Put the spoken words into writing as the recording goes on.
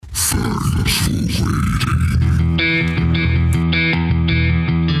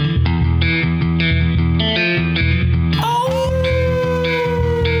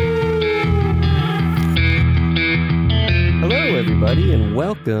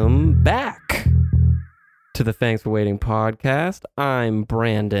welcome back to the Thanks for Waiting podcast. I'm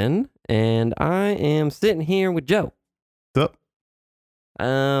Brandon, and I am sitting here with Joe. What's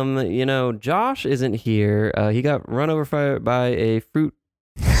up? Josh isn't here. He got run over by a fruit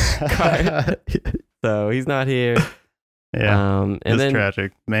cart, so he's not here. Yeah, and it's then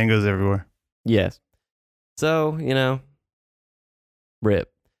tragic. Mangoes everywhere. yes, so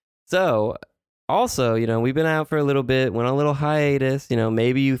rip. So. Also, we've been out for a little bit, went on a little hiatus.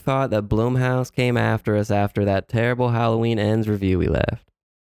 Maybe you thought that Blumhouse came after us after that terrible Halloween Ends review we left.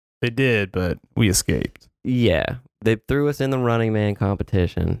 They did, but we escaped. Yeah, they threw us in the Running Man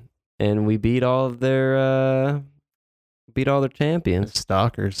competition, and we beat all their champions.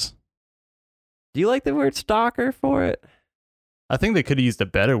 Stalkers. Do you like the word stalker for it? I think they could have used a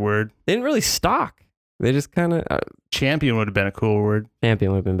better word. They didn't really stalk. They just kind of... Champion would have been a cool word.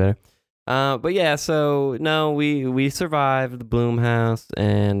 Champion would have been better. But yeah, so no, we survived the Blumhouse,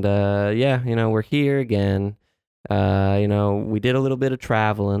 and we're here again. We did a little bit of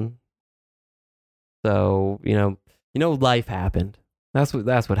traveling, so life happened. That's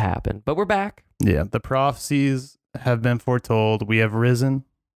what happened. But we're back. Yeah, the prophecies have been foretold. We have risen.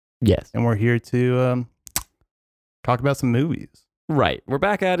 Yes, and we're here to talk about some movies. Right, we're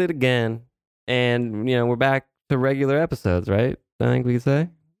back at it again, and we're back to regular episodes. Right, I think we could say.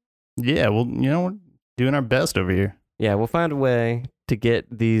 Yeah, well, we're doing our best over here. Yeah, we'll find a way to get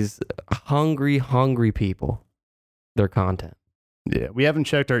these hungry people their content. Yeah, we haven't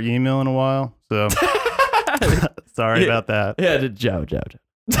checked our email in a while, so sorry about that. Yeah, Joe.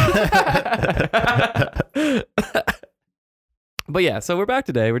 But yeah, so we're back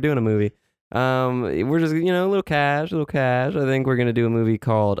today. We're doing a movie. We're just, a little cash. I think we're going to do a movie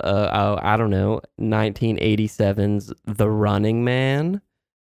called, 1987's The Running Man.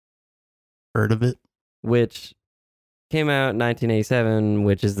 Heard of it? Which came out in 1987,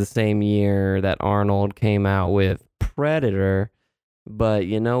 which is the same year that Arnold came out with Predator. But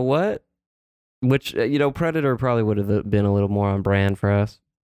you know what? Which, Predator probably would have been a little more on brand for us.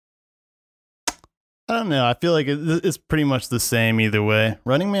 I don't know. I feel like it's pretty much the same either way.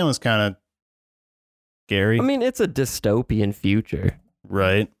 Running Man was kind of scary. I mean, it's a dystopian future.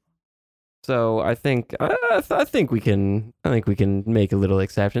 Right. So I think we can make a little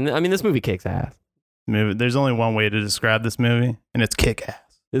exception. I mean, this movie kicks ass. There's only one way to describe this movie, and it's kick ass.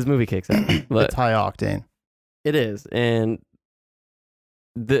 This movie kicks ass. It's high octane. It is, and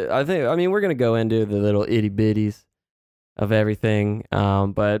we're gonna go into the little itty bitties of everything.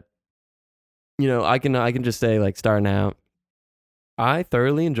 But I can just say, like, starting out, I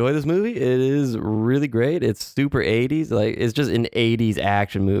thoroughly enjoy this movie. It is really great. It's super 80s. Like, it's just an 80s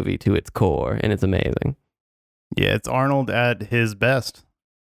action movie to its core, and it's amazing. Yeah, it's Arnold at his best.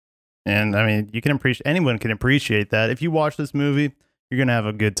 And I mean, anyone can appreciate that. If you watch this movie, you're going to have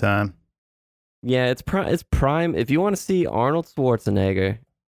a good time. Yeah, it's prime. If you want to see Arnold Schwarzenegger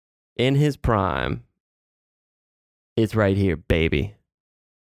in his prime, it's right here, baby.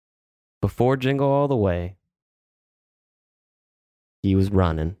 Before Jingle All the Way, he was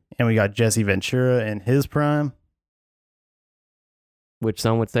running. And we got Jesse Ventura in his prime. Which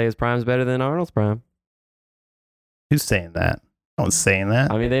some would say his prime's better than Arnold's prime. Who's saying that? No one's saying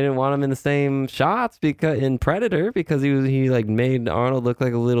that. I mean, they didn't want him in the same shots in Predator because he made Arnold look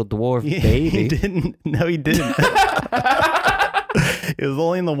like a little dwarf baby. He didn't. No, he didn't. It was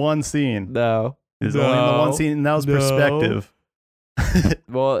only in the one scene. No. It was only in the one scene, and that was perspective.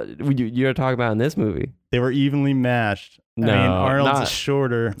 Well, you're talking about in this movie. They were evenly matched. No, I mean, Arnold's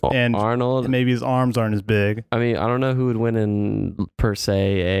shorter, and Arnold, maybe his arms aren't as big. I mean, I don't know who would win in, per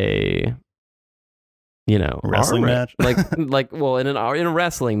se, a wrestling match. Well, in a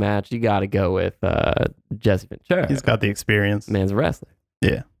wrestling match, you got to go with Jesse Ventura. He's got the experience. Man's a wrestler.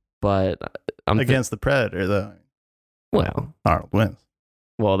 Yeah, but against the Predator, though. Well, Arnold wins.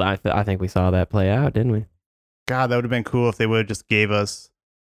 Well, I think we saw that play out, didn't we? God, that would have been cool if they would have just gave us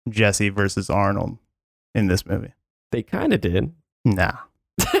Jesse versus Arnold in this movie. They kind of did. Nah.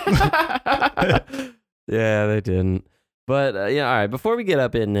 Yeah, they didn't. But all right. Before we get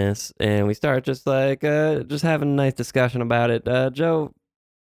up in this and we start just having a nice discussion about it, Joe,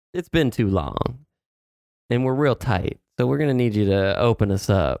 it's been too long, and we're real tight. So we're gonna need you to open us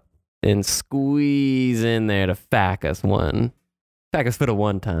up and squeeze in there to fack us for the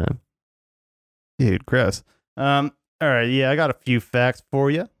one time. Dude, gross. All right, yeah, I got a few facts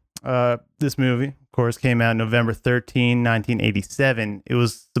for you. This movie, of course, came out November 13, 1987. It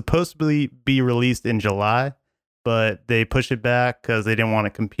was supposed to be released in July, but they pushed it back because they didn't want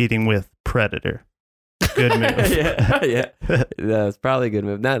it competing with Predator. Good move. yeah. That's probably a good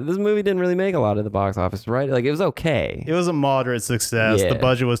move. Now, this movie didn't really make a lot at the box office, right? Like, it was okay. It was a moderate success. Yeah. The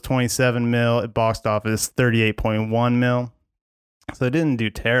budget was 27 mil. It boxed office 38.1 mil. So it didn't do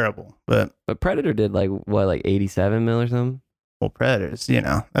terrible. But Predator did like 87 mil or something? well, Predators,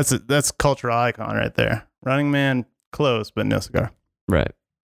 that's cultural icon right there. Running Man, close, but no cigar. Right.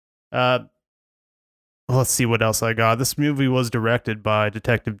 Let's see what else I got. This movie was directed by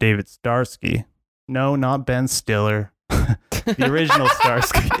Detective David Starsky. No, not Ben Stiller. The original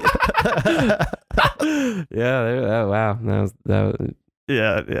Starsky. Wow. That was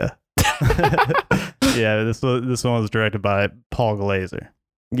Yeah. Yeah, this one was directed by Paul Glazer.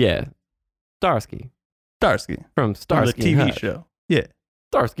 Yeah. Starsky. Starsky. From Starsky the and TV Hutch. show. Yeah.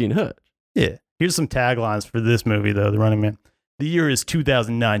 Starsky and Hutch. Yeah. Here's some taglines for this movie, though, The Running Man. The year is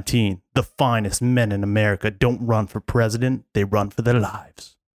 2019. The finest men in America don't run for president. They run for their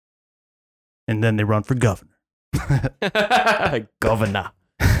lives. And then they run for governor. Governor.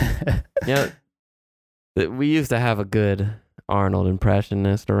 We used to have a good Arnold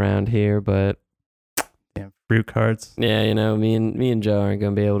impressionist around here, but damn fruit cards. Yeah, me and Joe aren't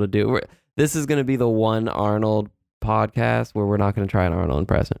going to be able to do it. This is going to be the one Arnold podcast where we're not going to try an Arnold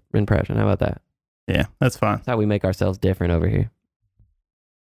impression. How about that? Yeah, that's fine. That's how we make ourselves different over here.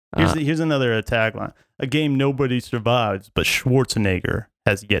 Here's another tagline. A game nobody survives, but Schwarzenegger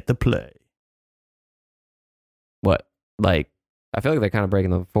has yet to play. What? Like, I feel like they're kind of breaking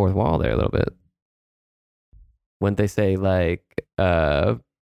the fourth wall there a little bit. Wouldn't they say wouldn't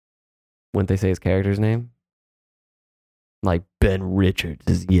they say his character's name? Like, Ben Richards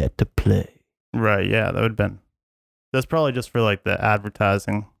is yet to play. Right, yeah, that would have been. That's probably just for like the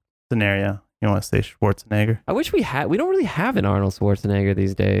advertising scenario. You want to say Schwarzenegger? I wish we don't really have an Arnold Schwarzenegger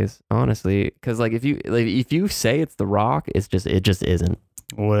these days, honestly. Because like if you say it's The Rock, it just isn't.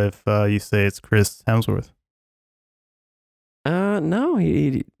 What if you say it's Chris Hemsworth? No,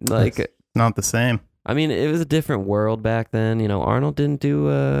 he like That's not the same. I mean, it was a different world back then. Arnold didn't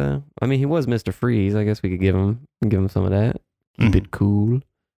do. I mean, he was Mr. Freeze. I guess we could give him some of that. Keep it cool.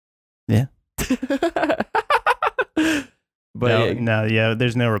 Yeah. But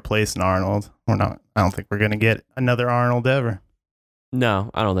there's no replacing Arnold. I don't think we're gonna get another Arnold ever. No,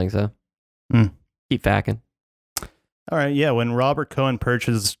 I don't think so. Keep facking. All right, yeah. When Robert Cohen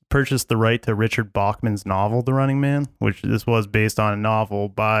purchased the right to Richard Bachman's novel, The Running Man, which this was based on a novel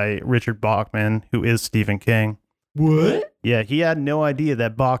by Richard Bachman, who is Stephen King. What? Yeah, he had no idea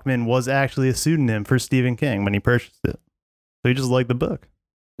that Bachman was actually a pseudonym for Stephen King when he purchased it. So he just liked the book.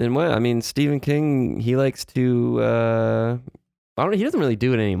 And what? I mean, Stephen King, he likes to. He doesn't really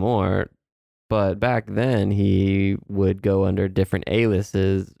do it anymore. But back then, he would go under different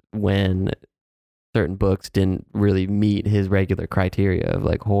aliases when certain books didn't really meet his regular criteria of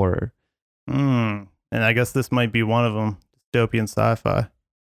like horror. And I guess this might be one of them. Dystopian sci-fi.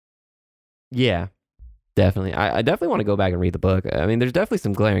 Yeah, definitely. I definitely want to go back and read the book. I mean, there's definitely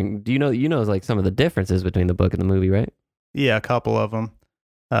some glaring. Do you know like some of the differences between the book and the movie, right? Yeah, a couple of them.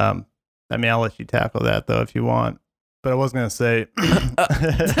 I mean, I'll let you tackle that though if you want. But I was gonna say,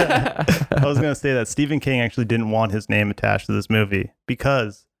 that Stephen King actually didn't want his name attached to this movie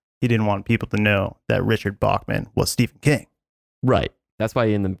because he didn't want people to know that Richard Bachman was Stephen King. Right. That's why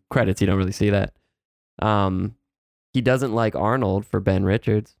in the credits you don't really see that. He doesn't like Arnold for Ben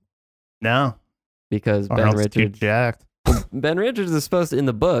Richards. No, because Arnold's Ben Richards too jacked. Ben Richards is supposed to, in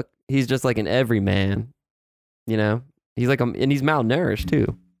the book, he's just like an everyman. He's like and he's malnourished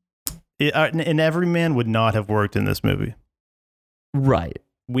too. An everyman would not have worked in this movie. Right.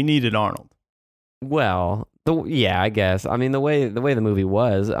 We needed Arnold. Well, I guess. I mean, the way the movie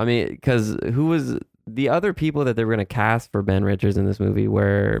was. I mean, because who was the other people that they were going to cast for Ben Richards in this movie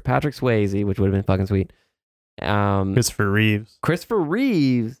were Patrick Swayze, which would have been fucking sweet. Christopher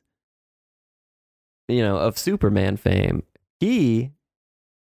Reeves, of Superman fame. He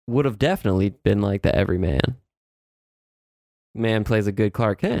would have definitely been like the everyman. Man plays a good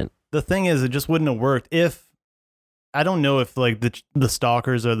Clark Kent. The thing is, it just wouldn't have worked if, I don't know if like the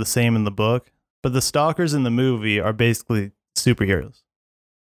stalkers are the same in the book, but the stalkers in the movie are basically superheroes,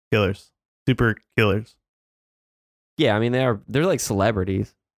 super killers. Yeah, I mean they're like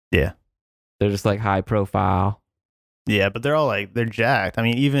celebrities. Yeah, they're just like high profile. Yeah, but they're all like they're jacked. I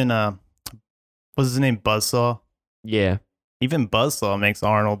mean, even what's his name, Buzzsaw? Yeah, even Buzzsaw makes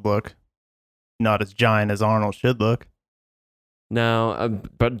Arnold look not as giant as Arnold should look. No,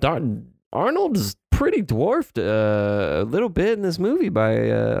 but Arnold is pretty dwarfed a little bit in this movie by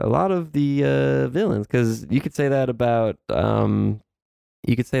a lot of the villains. Because you could say that about old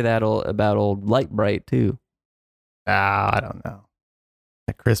Light Bright too. I don't know.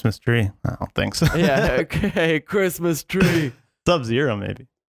 A Christmas tree? I don't think so. Yeah, okay, Christmas tree. Sub-Zero, maybe.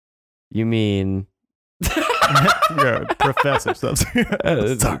 You mean... You're a Professor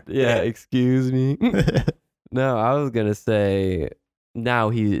Sub-Zero. Sorry. Yeah, excuse me. No, I was going to say, now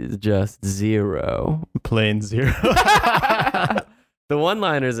he's just Zero. Plain Zero. The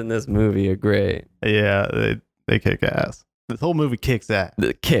one-liners in this movie are great. Yeah, they kick ass. This whole movie kicks ass.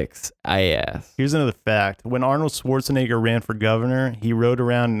 The kicks ass. Here's another fact. When Arnold Schwarzenegger ran for governor, he rode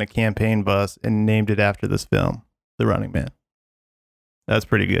around in a campaign bus and named it after this film, The Running Man. That's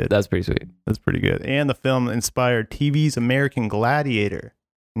pretty good. That's pretty sweet. That's pretty good. And the film inspired TV's American Gladiator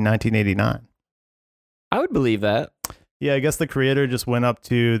in 1989. I would believe that. Yeah, I guess the creator just went up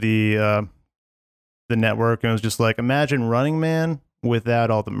to the network and was just like, imagine Running Man without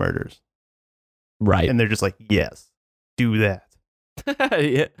all the murders. Right. And they're just like, yes, do that.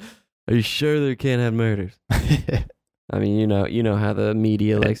 Yeah. Are you sure there can't have murders? I mean, you know how the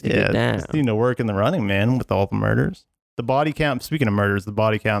media likes to get down. Just need to work in The Running Man with all the murders. The body count, speaking of murders, the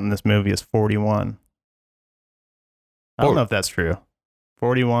body count in this movie is 41. I don't know if that's true.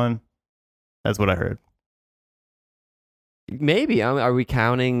 41. That's what I heard. Maybe. Are we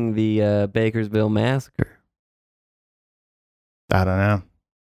counting the Bakersville Massacre? I don't know.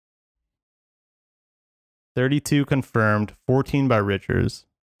 32 confirmed, 14 by Richards,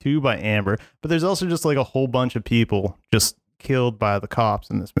 2 by Amber. But there's also just like a whole bunch of people just killed by the cops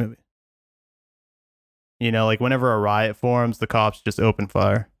in this movie. You know, like whenever a riot forms, the cops just open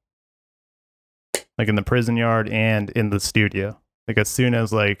fire. Like in the prison yard and in the studio. Like as soon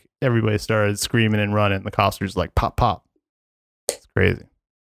as like everybody started screaming and running, the cops were just like pop, pop. It's crazy.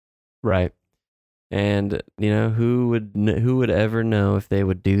 Right. And, you know, who would ever know if they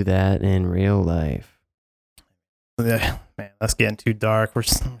would do that in real life? Yeah, man, that's getting too dark. We're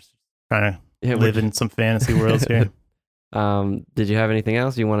just trying to live in some fantasy worlds here. Did you have anything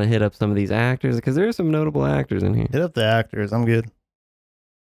else you want to hit up some of these actors? Because there are some notable actors in here. Hit up the actors. I'm good.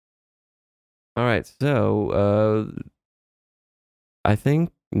 All right. So, I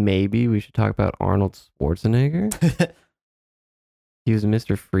think maybe we should talk about Arnold Schwarzenegger. He was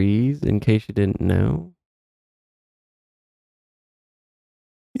Mr. Freeze, in case you didn't know.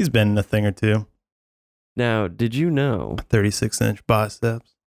 He's been in a thing or two. Now, did you know? 36-inch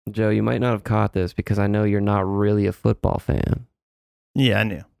biceps. Joe, you might not have caught this because I know you're not really a football fan. Yeah, I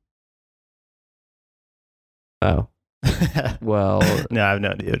knew. Oh. Well. No, I have no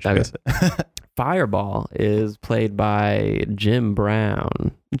idea what you're saying. Fireball is played by Jim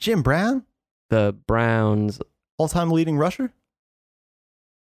Brown. Jim Brown? The Browns. All-time leading rusher?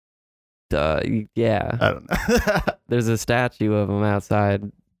 Yeah. I don't know. There's a statue of him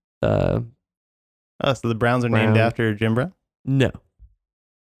outside. Oh, so the Browns are named after Jim Brown? No,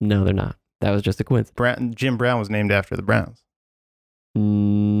 they're not. That was just a coincidence. Jim Brown was named after the Browns.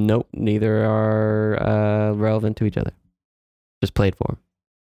 Nope, neither are relevant to each other. Just played for him.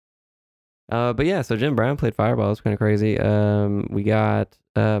 But yeah, so Jim Brown played Fireball. It's kind of crazy. We got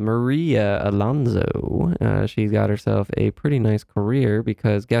Maria Alonso. She's got herself a pretty nice career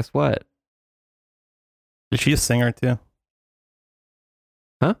because guess what? Is she a singer too?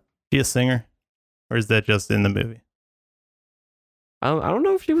 Huh? Is she a singer? Or is that just in the movie? I don't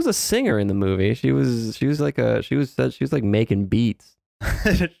know if she was a singer in the movie. She was like making beats.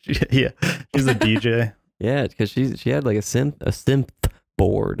 Yeah, she's a DJ. Yeah, because she had like a synth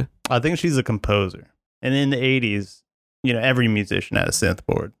board. I think she's a composer. And in the 80s, you know, every musician had a synth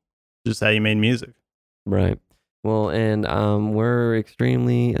board. Just how you made music. Right. Well, and we're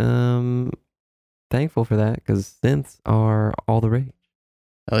extremely thankful for that because synths are all the rage.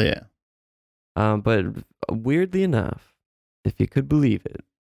 Oh yeah. But weirdly enough, if you could believe it,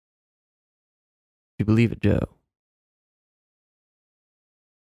 you believe it, Joe.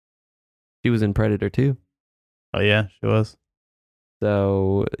 She was in Predator 2. Oh yeah, she was.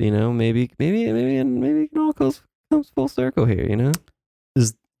 So, you know, maybe it all comes full circle here, you know?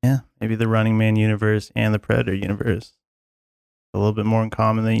 Maybe the Running Man universe and the Predator universe. A little bit more in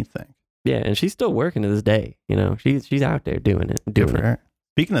common than you think. Yeah, and she's still working to this day, you know. She's out there doing it.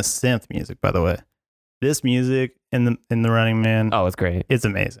 Speaking of synth music, by the way, this music in the Running Man, oh, it's great. It's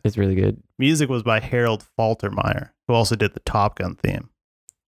amazing. It's really good. Music was by Harold Faltermeyer, who also did the Top Gun theme.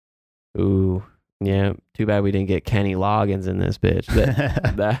 Ooh, yeah. Too bad we didn't get Kenny Loggins in this bitch.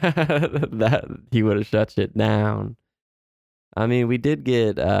 That he would have shut shit down. I mean, we did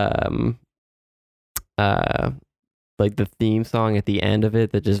get like the theme song at the end of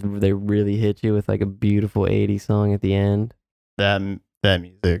it that just they really hit you with like a beautiful 80s song at the end. That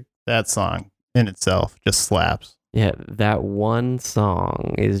music, that song in itself just slaps. Yeah, that one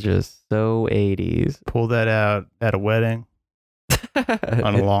song is just so 80s. Pull that out at a wedding.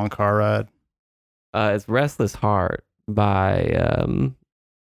 on a long car ride. It's Restless Heart by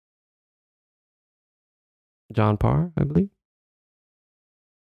John Parr, I believe.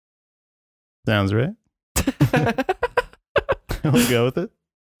 Sounds right. We'll go with it.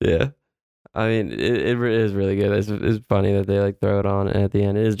 Yeah. I mean, it is really good. It's funny that they like throw it on at the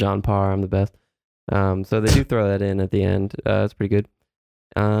end. It is John Parr. I'm the best. So they do throw that in at the end. It's pretty good.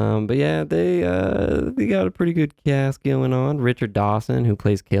 But yeah, they got a pretty good cast going on. Richard Dawson, who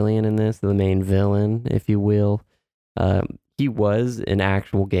plays Killian in this, the main villain, if you will. He was an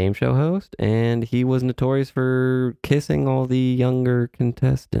actual game show host, and he was notorious for kissing all the younger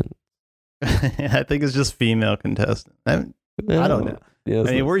contestants. I think it's just female contestants. I don't know. Yeah,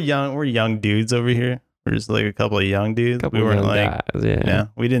 I mean, we're young dudes over here. We're just like a couple of young dudes. We weren't like guys, yeah.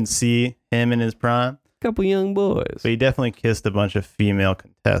 We didn't see him in his prime. Couple young boys. But he definitely kissed a bunch of female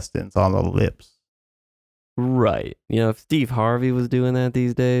contestants on the lips. Right. If Steve Harvey was doing that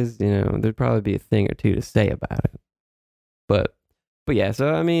these days, there'd probably be a thing or two to say about it. But yeah,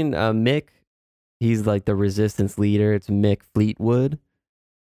 so I mean, Mick, he's like the resistance leader. It's Mick Fleetwood.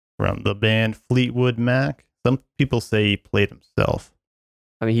 From the band Fleetwood Mac. Some people say he played himself.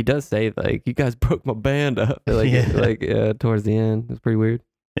 I mean, he does say like, "You guys broke my band up." Towards the end, it's pretty weird.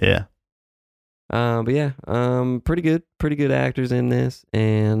 Yeah. But yeah, pretty good actors in this,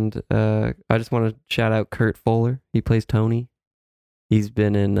 and I just want to shout out Kurt Fuller. He plays Tony. He's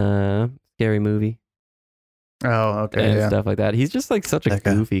been in Scary Movie. Oh, okay, and stuff like that. He's just like such a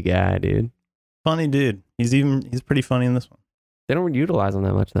goofy guy, dude. Funny dude. He's pretty funny in this one. They don't utilize him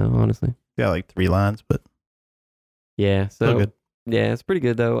that much though, honestly. Got like 3 lines, but yeah, so good. Yeah, it's pretty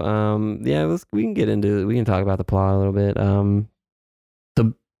good though. We can talk about the plot a little bit.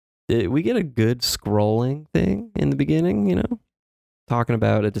 We get a good scrolling thing in the beginning, talking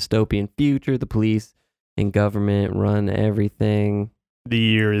about a dystopian future. The police and government run everything. The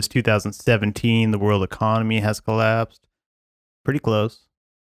year is 2017. The world economy has collapsed. Pretty close,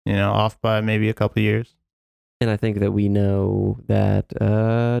 off by maybe a couple of years. And I think that we know that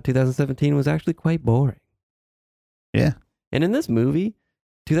 2017 was actually quite boring. Yeah. And in this movie,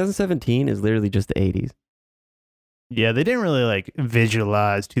 2017 is literally just the 80s. Yeah, they didn't really like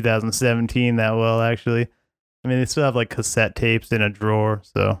visualize 2017 that well, actually. I mean, they still have like cassette tapes in a drawer,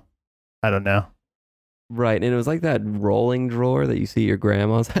 so I don't know. Right, and it was like that rolling drawer that you see at your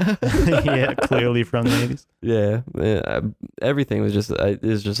grandma's house. Yeah, clearly from the 80s. Yeah, everything was just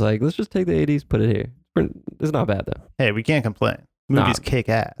like, let's just take the 80s, put it here. It's not bad though. Hey, we can't complain. Movies kick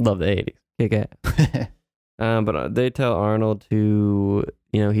ass. Love the 80s, kick ass. But they tell Arnold to,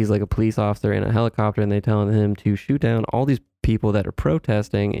 he's like a police officer in a helicopter, and they tell him to shoot down all these people that are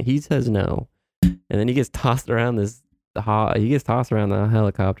protesting. He says no, and then he gets tossed around the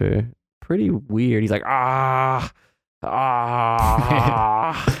helicopter. Pretty weird. He's like,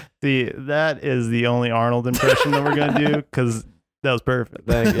 See, that is the only Arnold impression that we're gonna do, because that was perfect.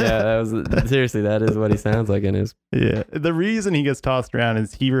 Seriously, that is what he sounds like in his. Yeah, the reason he gets tossed around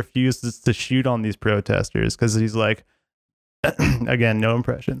is he refuses to shoot on these protesters because he's like, again, no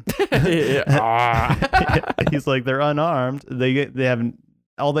impression. He's like, they're unarmed. They're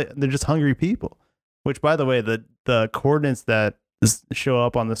just hungry people. Which, by the way, the coordinates that show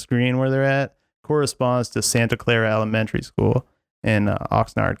up on the screen where they're at corresponds to Santa Clara Elementary School in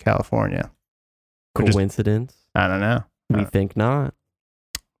Oxnard, California. Coincidence? I don't know. We think not.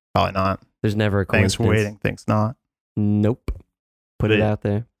 Probably not. There's never a coincidence. Thanks for waiting. Thanks not. Nope. Put it out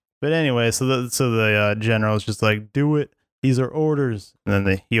there. But anyway, so the general's just like, do it. These are orders. And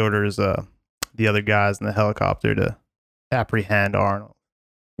then he orders the other guys in the helicopter to apprehend Arnold.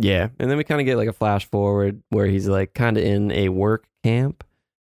 Yeah. And then we kind of get like a flash forward where he's like kind of in a work camp,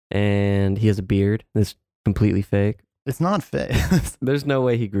 and he has a beard that's completely fake. It's not fake. There's no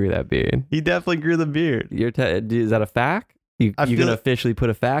way he grew that beard. He definitely grew the beard. Is that a fact? You gonna officially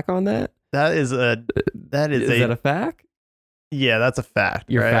put a fact on that? Is that a fact? Yeah, that's a fact.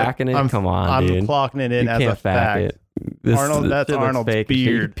 You're facting it? Come on, dude. I'm clocking it in as a fact. That's Arnold's beard.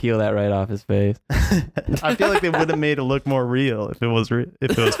 You'd peel that right off his face. I feel like they would have made it look more real if it was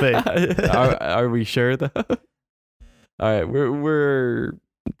fake. Are we sure though? All right, we're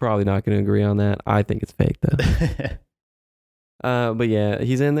probably not going to agree on that. I think it's fake though. But yeah,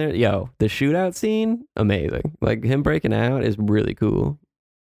 he's in there. Yo, the shootout scene, amazing. Like him breaking out is really cool.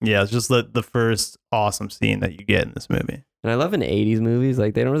 Yeah, it's just the first awesome scene that you get in this movie. And I love in 80s movies,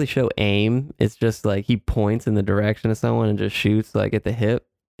 like they don't really show aim. It's just like he points in the direction of someone and just shoots like at the hip,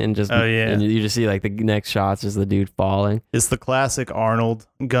 and just and you just see like the next shot's just the dude falling. It's the classic Arnold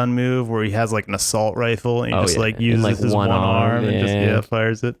gun move where he has like an assault rifle and he just like uses like his one arm and just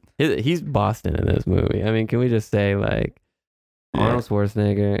fires it. He's Boston in this movie. I mean, can we just say like Arnold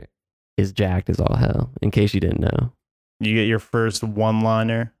Schwarzenegger is jacked as all hell, in case you didn't know. You get your first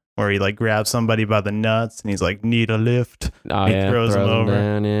one-liner where he like grabs somebody by the nuts and he's like, need a lift. Oh, He yeah. throws him over.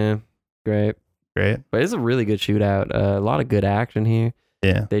 Down, yeah. Great. But it's a really good shootout. A lot of good action here.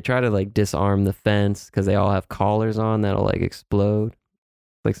 Yeah. They try to like disarm the fence because they all have collars on that'll like explode.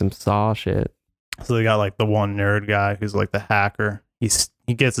 Like some Saw shit. So they got like the one nerd guy who's like the hacker. He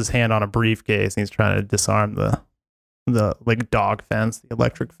gets his hand on a briefcase and he's trying to disarm the like dog fence, the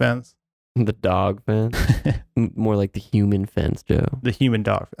electric fence. The dog fence? More like the human fence, Joe. The human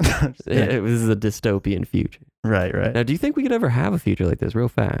dog fence. This is a dystopian future. Right. Now, do you think we could ever have a future like this real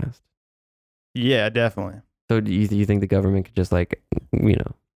fast? Yeah, definitely. So do you think the government could just like,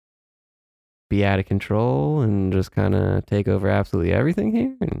 be out of control and just kind of take over absolutely everything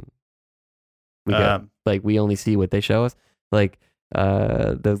here? And we got, we only see what they show us. Like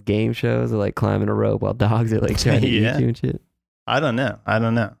those game shows are like climbing a rope while dogs are like trying to eat you and shit. I don't know.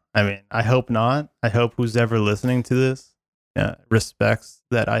 I mean, I hope not. I hope who's ever listening to this respects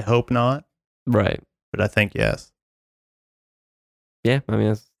that I hope not. Right. But I think yes. Yeah, I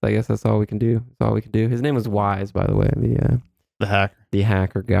mean, I guess that's all we can do. That's all we can do. His name was Wise, by the way, the hacker. The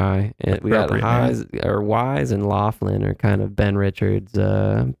hacker guy. And we got Wise and Laughlin are kind of Ben Richards'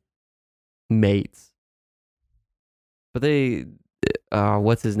 mates. But they,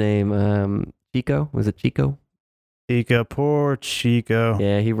 what's his name? Chico? Was it Chico? Poor Chico.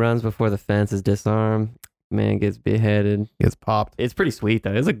 Yeah, he runs before the fence is disarmed. Man gets beheaded. Gets popped. It's pretty sweet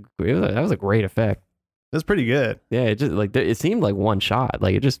though. That was a great effect. It was pretty good. Yeah, it just like it seemed like one shot.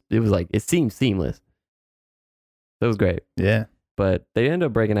 Like it seemed seamless. It was great. Yeah. But they end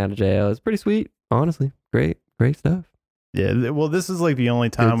up breaking out of jail. It's pretty sweet, honestly. Great stuff. Yeah. Well, this is like the only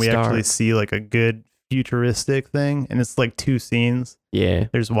time we actually see like a good futuristic thing, and it's like 2 scenes. Yeah.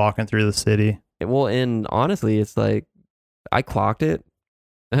 They're just walking through the city. Well, and honestly, it's like I clocked it.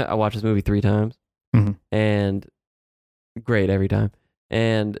 I watched this movie 3 times, and great every time.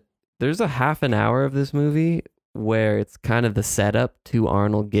 And there's a half an hour of this movie where it's kind of the setup to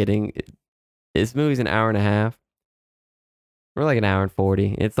Arnold getting. This movie's an hour and a half. We're like an hour and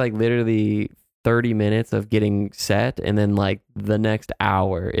 40. It's like literally 30 minutes of getting set, and then like the next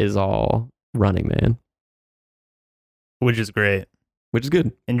hour is all Running Man, which is great. Which is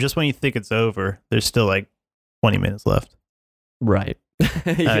good. And just when you think it's over, there's still like 20 minutes left. Right.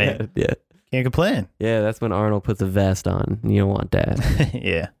 Yeah. Can't complain. Yeah, that's when Arnold puts a vest on. You don't want that.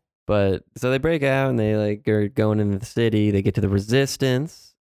 Yeah. But so they break out and they like are going into the city. They get to the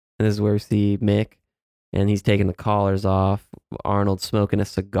Resistance. And this is where we see Mick, and he's taking the collars off. Arnold's smoking a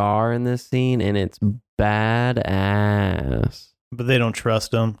cigar in this scene, and it's badass. But they don't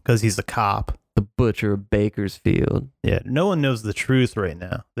trust him because he's a cop. The butcher of Bakersfield. Yeah, no one knows the truth right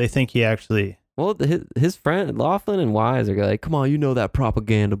now. They think he actually... Well, his friend, Laughlin and Wise are like, come on, you know that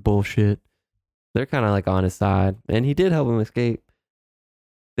propaganda bullshit. They're kind of like on his side. And he did help him escape.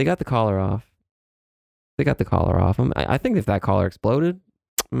 They got the collar off. Him. I think if that collar exploded,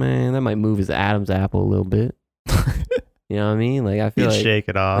 man, that might move his Adam's apple a little bit. You know what I mean? Like, I feel like... shake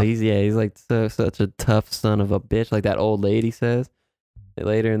it off. He's like such a tough son of a bitch, like that old lady says.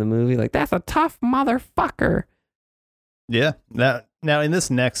 Later in the movie, like, that's a tough motherfucker. Yeah. Now in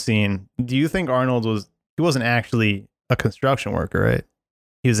this next scene, do you think Arnold wasn't actually a construction worker, right?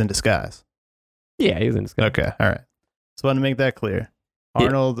 He was in disguise. Yeah, he was in disguise. Okay, all right. So I want to make that clear.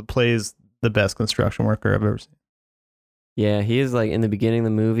 Arnold plays the best construction worker I've ever seen. Yeah, he is like in the beginning of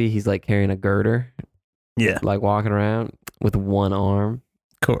the movie, he's like carrying a girder. Yeah. Like walking around with one arm.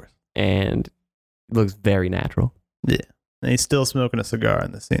 Of course. And looks very natural. Yeah. And he's still smoking a cigar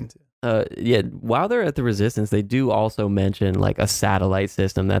in the scene too. Yeah, while they're at the Resistance, they do also mention like a satellite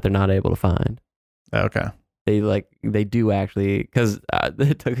system that they're not able to find. Okay. They do actually, because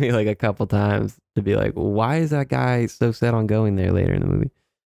it took me like a couple times to be like, why is that guy so set on going there later in the movie?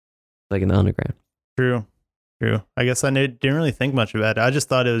 Like in the underground. True. I guess I didn't really think much about it. I just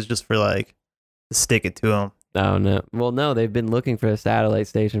thought it was just for like to stick it to him. Oh no. Well, no, they've been looking for a satellite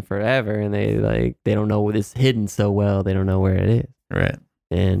station forever, and they don't know it's hidden so well. They don't know where it is. Right.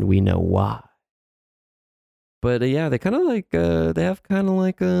 And we know why. But yeah, they kind of like they have kind of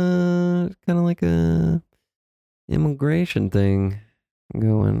like a immigration thing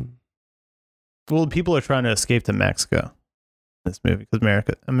going. Well, people are trying to escape to Mexico in this movie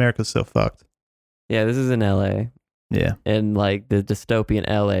because America's so fucked. Yeah, this is in LA. Yeah. And like the dystopian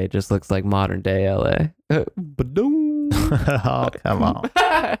LA just looks like modern day LA. Ba-doom. Oh, come on.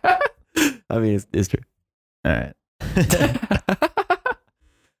 I mean, it's true. All right.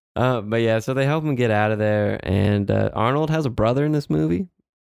 But yeah, so they help him get out of there. And Arnold has a brother in this movie.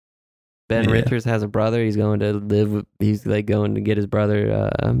 Ben Yeah. Richards has a brother. He's going to live with, he's like going to get his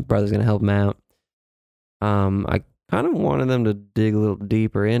brother. Brother's going to help him out. I kind of wanted them to dig a little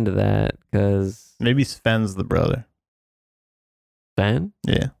deeper into that because Maybe Sven's the brother. Ben?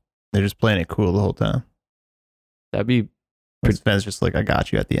 Yeah. They're just playing it cool the whole time. That'd be, And Sven's just like, I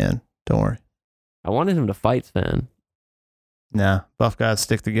got you at the end. Don't worry. I wanted him to fight Sven. Nah, buff guys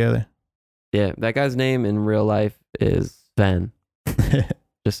stick together. Yeah, that guy's name in real life is Sven.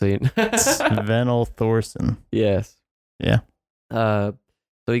 Just so you know. Svenel Thorson. Yes. Yeah. So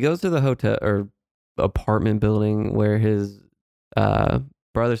he goes to the hotel or apartment building where his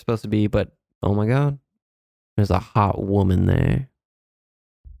brother's supposed to be, but oh my god, there's a hot woman there.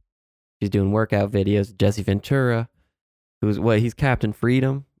 She's doing workout videos. Jesse Ventura, he's Captain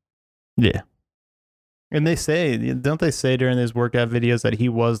Freedom. Yeah. And don't they say during those workout videos that he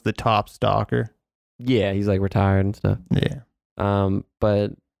was the top stalker? Yeah, he's like retired and stuff. Yeah.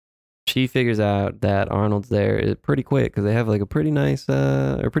 But she figures out that Arnold's there pretty quick because they have like a pretty nice,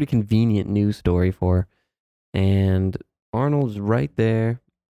 or pretty convenient news story for her. And Arnold's right there.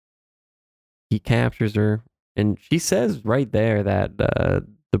 He captures her, and she says right there that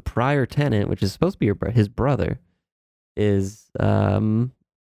the prior tenant, which is supposed to be his brother, is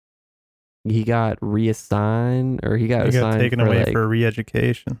he got reassigned or he got taken for away like, for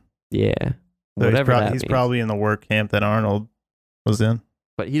re-education. Yeah, So whatever he's probably in the work camp that Arnold was in.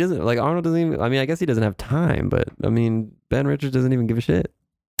 But he doesn't, like, Arnold doesn't even, I mean, I guess he doesn't have time, but I mean, Ben Richards doesn't even give a shit.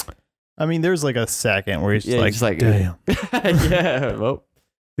 I mean, there's like a second where he's Yeah, just like, damn. Yeah, well,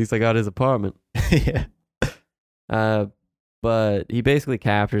 at least I got his apartment. Yeah. But he basically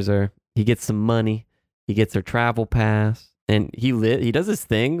captures her. He gets some money. He gets her travel pass. And he does this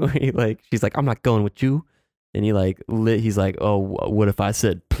thing where she's like, I'm not going with you. And he's like, oh, what if I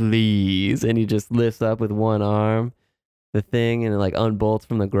said please? And he just lifts up with one arm the thing and it like unbolts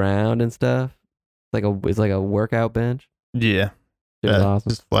from the ground and stuff. It's like a workout bench. Yeah. It was awesome.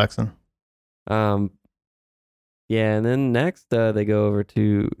 Just flexing. Yeah, and then next they go over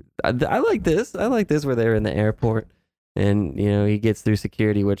to I like this where they're in the airport and he gets through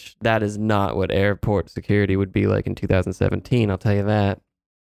security, which that is not what airport security would be like in 2017, I'll tell you that.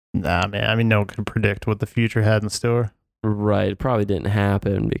 Nah, man. I mean, no one could predict what the future had in store. Right, it probably didn't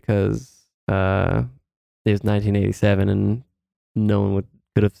happen because it was 1987 and no one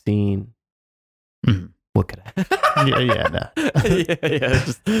could have seen what could happen. Yeah,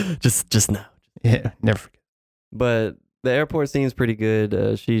 just now. Yeah, never forget. But the airport seems pretty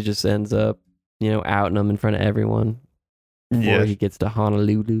good. She just ends up, outing him in front of everyone before he gets to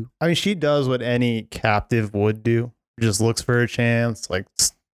Honolulu. I mean, she does what any captive would do. Just looks for a chance, like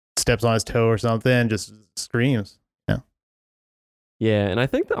steps on his toe or something, just screams. Yeah. Yeah, and I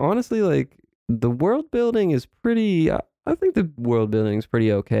think that honestly, like, the world building is pretty. I think the world building is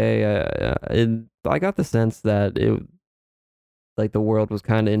pretty okay. I got the sense that like the world was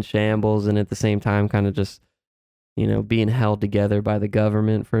kind of in shambles, and at the same time, kind of just being held together by the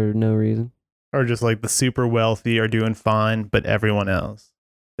government for no reason. Or just like the super wealthy are doing fine, but everyone else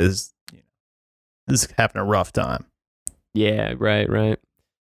is having a rough time. Yeah, right.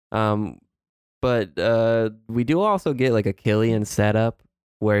 But we do also get like a Killian setup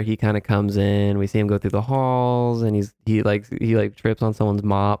where he kind of comes in. We see him go through the halls, and he trips on someone's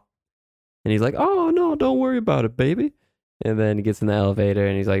mop, and he's like, "Oh no, don't worry about it, baby." And then he gets in the elevator,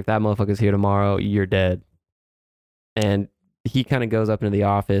 and he's like, "That motherfucker's here tomorrow. You're dead." And he kind of goes up into the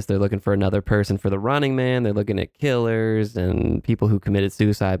office. They're looking for another person for the Running Man. They're looking at killers and people who committed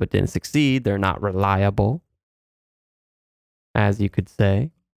suicide but didn't succeed. They're not reliable, as you could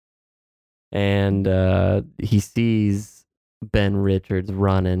say. And he sees Ben Richards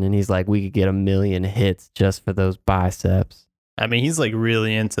running, and he's like, we could get 1 million hits just for those biceps. I mean, he's like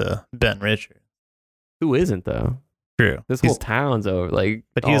really into Ben Richards. Who isn't, though? True. This whole town's over.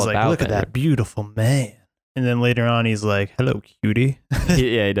 But he was like, look at that beautiful man. And then later on, he's like, hello, cutie.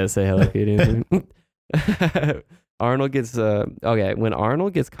 Yeah, he does say hello, cutie. Arnold gets, when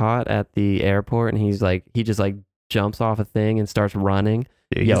Arnold gets caught at the airport and he just like jumps off a thing and starts running.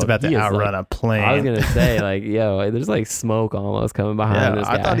 Dude, he's about to outrun a plane. I was going to say, there's like smoke almost coming behind this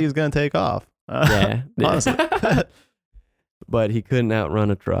guy. I thought he was going to take off. Yeah. Honestly. But he couldn't outrun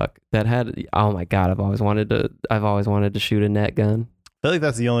a truck that had, oh my God, I've always wanted to shoot a net gun. I feel like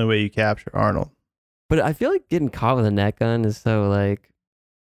that's the only way you capture Arnold. But I feel like getting caught with a net gun is so like,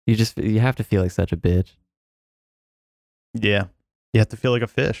 you have to feel like such a bitch. Yeah. You have to feel like a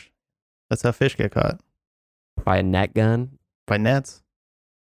fish. That's how fish get caught. By a net gun? By nets.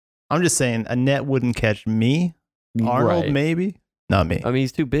 I'm just saying a net wouldn't catch me. Arnold, right. Maybe. Not me. I mean,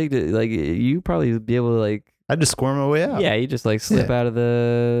 he's too big to, like, you probably be able to, like, I just squirm my way out. Yeah, you just like slip out of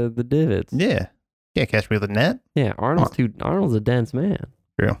the divots. Yeah. Can't catch me with a net. Yeah, Arnold's a dense man.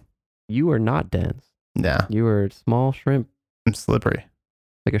 True. You are not dense. Nah. You are a small shrimp. I'm slippery.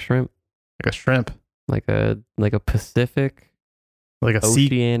 Like a shrimp. Like a shrimp. Like a Pacific, like a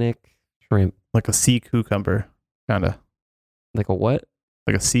oceanic shrimp. Like a sea cucumber, kind of. Like a what?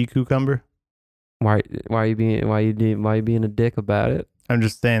 Like a sea cucumber. Why are you being a dick about it? I'm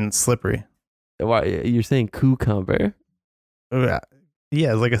just saying slippery. Why you're saying cucumber? Yeah,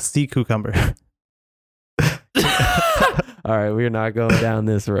 it's like a sea cucumber. All right, we're not going down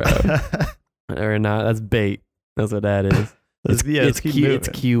this road. Or not. That's bait. That's what that is. It's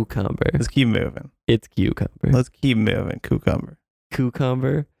cucumber. Let's keep moving. It's cucumber. Let's keep moving.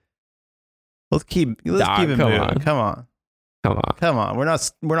 Cucumber. Let's keep it moving. Come on.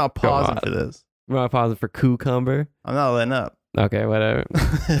 We're not pausing for this. We're not pausing for cucumber. I'm not letting up. Okay, whatever.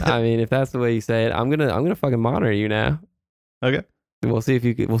 I mean, if that's the way you say it, I'm gonna fucking monitor you now. Okay. We'll see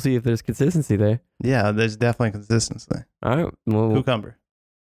if there's consistency there. Yeah, there's definitely consistency. All right. Well, cucumber.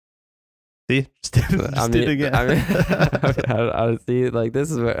 See? Just did it again. I see. Like,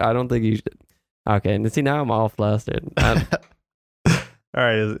 this is where I don't think you should. Okay. And see, now I'm all flustered. All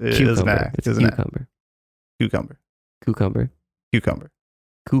right. It is back. It's cucumber. Cucumber.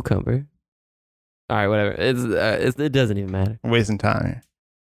 All right. Whatever. It doesn't even matter. We're wasting time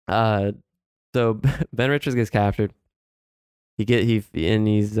here. So Ben Richards gets captured. He goes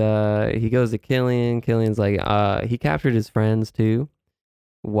to Killian. Killian's like, he captured his friends too.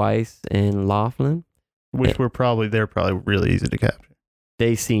 Weiss and Laughlin, they're probably really easy to capture.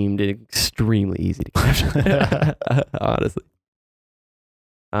 They seemed extremely easy to capture, honestly.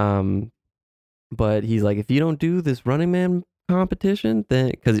 But he's like, if you don't do this Running Man competition, then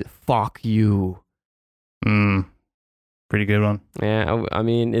because fuck you. Pretty good one. Yeah, I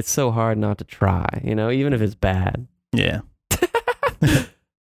mean, it's so hard not to try, even if it's bad. Yeah. I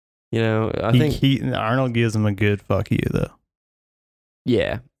think Arnold gives him a good fuck you though.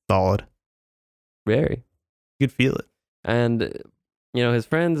 Yeah. Solid. Very. You could feel it. And his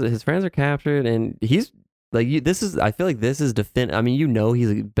friends are captured, and he's like, I feel like this is I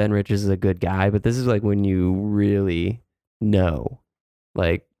mean, Ben Richards is a good guy, but this is like when you really know,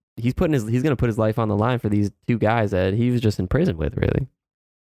 like, he's going to put his life on the line for these two guys that he was just in prison with, really.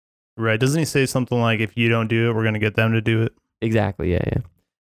 Right. Doesn't he say something like, if you don't do it, we're going to get them to do it? Exactly. Yeah.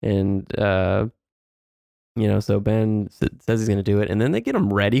 And, so Ben says he's going to do it, and then they get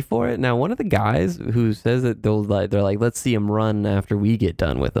him ready for it. Now, one of the guys who says that they're like, let's see him run after we get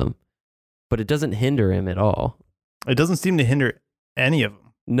done with him. But it doesn't hinder him at all. It doesn't seem to hinder any of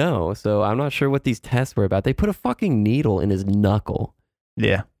them. No. So I'm not sure what these tests were about. They put a fucking needle in his knuckle.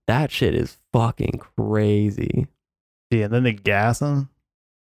 Yeah. That shit is fucking crazy. Yeah. And then they gas him.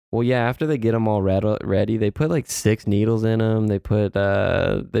 Well, yeah, after they get him all ready, they put like 6 needles in him. They put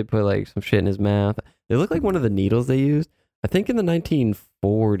like some shit in his mouth. They look like one of the needles they used. I think in the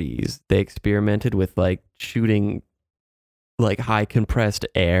 1940s, they experimented with like shooting like high compressed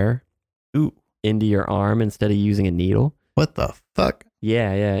air into your arm instead of using a needle. What the fuck?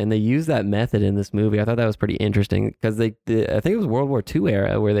 Yeah. And they used that method in this movie. I thought that was pretty interesting because I think it was World War II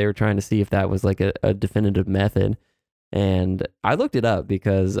era where they were trying to see if that was like a definitive method. And I looked it up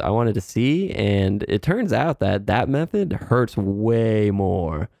because I wanted to see, and it turns out that method hurts way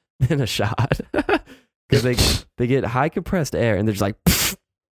more than a shot. Because they get high compressed air, and they're just like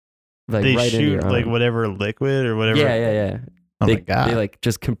they right shoot into your arm. Like whatever liquid or whatever. Yeah. Oh my God. They like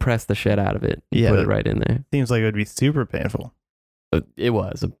just compress the shit out of it. And put it right in there. Seems like it would be super painful. It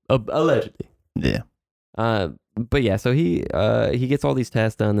was allegedly. Yeah. But yeah, so he gets all these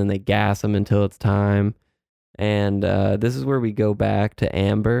tests done, then they gas him until it's time. And this is where we go back to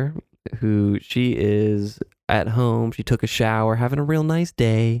Amber, who she is at home. She took a shower, having a real nice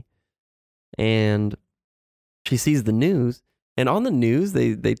day. And she sees the news. And on the news,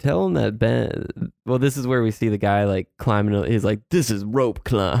 they tell him that Ben... Well, this is where we see the guy like climbing. He's like, this is rope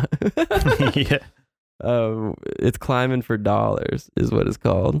climb. Yeah. It's climbing for dollars is what it's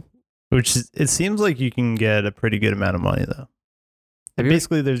called. It seems like you can get a pretty good amount of money, though.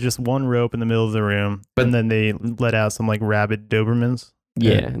 Basically, there's just one rope in the middle of the room, and then they let out some like rabid Dobermans.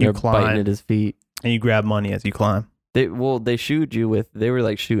 Yeah, and they're biting at his feet, and you grab money as you climb. They shoot you with. They were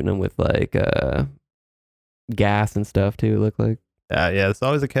like shooting them with like gas and stuff too. It looked like. Yeah, it's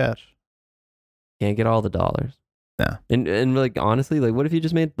always a catch. Can't get all the dollars. No. And like honestly, like what if you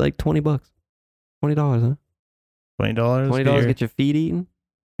just made like $20? $20, huh? $20. $20 get your feet eaten.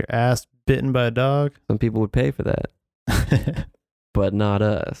 Your ass bitten by a dog. Some people would pay for that. But not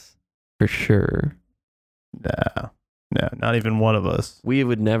us, for sure. No. No, not even one of us. We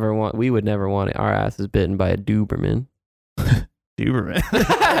would never want our asses bitten by a Doberman. Doberman.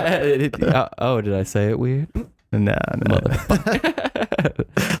 Oh, did I say it weird? No.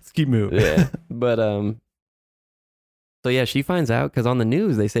 Let's keep moving. Yeah. But so yeah, she finds out because on the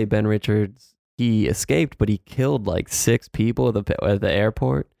news they say Ben Richards, he escaped, but he killed like 6 people at the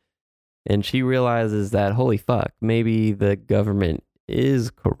airport. And she realizes that, holy fuck, maybe the government is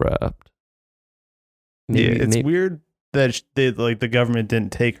corrupt. It's weird that the government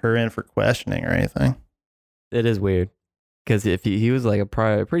didn't take her in for questioning or anything. It is weird because if he was like a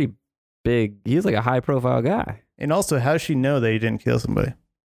pretty big, he was like a high profile guy. And also, how does she know that he didn't kill somebody?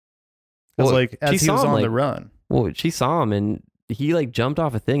 Because Well, as he was on the run. Well, she saw him and he like jumped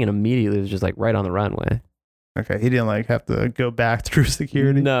off a thing and immediately was just like right on the runway. Okay, he didn't like have to go back through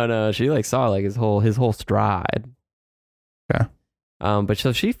security. No, she like saw like his whole stride. Okay. But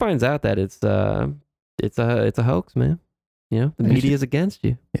so she finds out that it's a hoax, man. You know, the media is against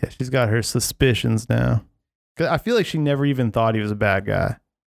you. Yeah, she's got her suspicions now. 'Cause I feel like she never even thought he was a bad guy.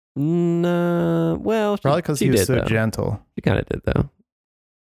 No, well, Probably because he was so though. gentle. She kind of did though.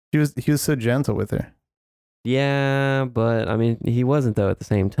 He was so gentle with her. Yeah, but I mean, he wasn't though at the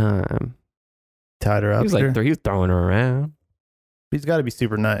same time. Tied her up. He was like he was throwing her around. He's got to be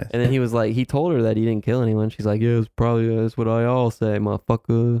super nice. And then he was like, he told her that he didn't kill anyone. She's like, yeah, it's probably that's what I all say,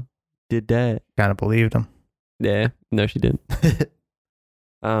 motherfucker. Did that? Kind of believed him. Yeah, no, she didn't.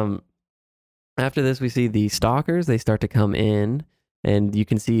 After this, we see the stalkers. They start to come in, and you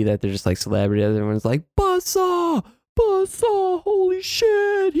can see that they're just like celebrities. Everyone's like, Buzzsaw, holy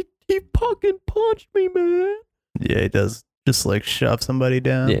shit, he fucking punched me, man. Yeah, he does. Just like shove somebody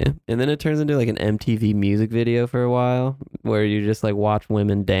down. Yeah, and then it turns into like an MTV music video for a while, where you just like watch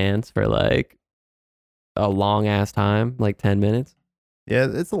women dance for like a long ass time, like 10 minutes. Yeah,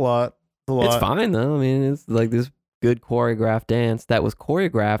 it's a lot. It's fine though. I mean, it's like this good choreographed dance that was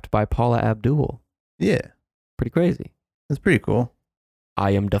choreographed by Paula Abdul. Yeah, Pretty crazy. it's pretty cool.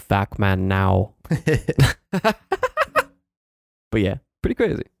 I am the fact man now. But yeah, pretty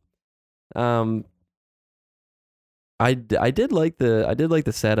crazy. I did like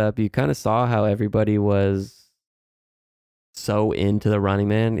the setup. You kind of saw how everybody was so into the Running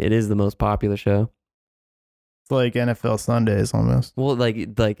Man. It is the most popular show. It's like NFL Sundays almost. Well,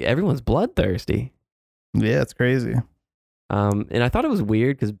 like everyone's bloodthirsty. Yeah, it's crazy. And I thought it was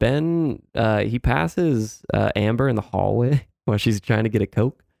weird because Ben, he passes Amber in the hallway while she's trying to get a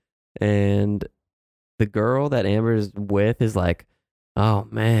Coke, and the girl that Amber's with is like, "Oh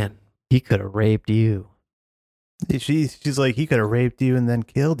man, he could have raped you." She's like, he could have raped you and then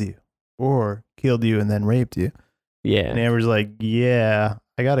killed you, or killed you and then raped you. Yeah, And Amber's like, yeah,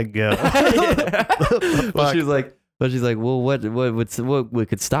 I gotta go. Well, she's like, well, what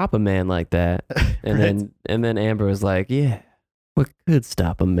could stop a man like that? And then Amber was like, yeah, what could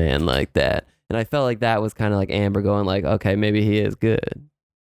stop a man like that? And I felt like that was kind of like Amber going like, okay, maybe he is good.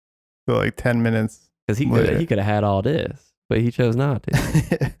 So like 10 minutes. Because he could have had all this, but he chose not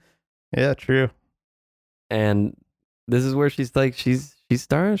to. Yeah, true. And this is where she's like, she's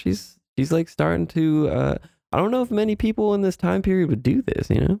like starting to, I don't know if many people in this time period would do this,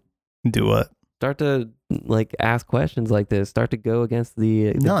 you know? Do what? Start to like ask questions like this, start to go against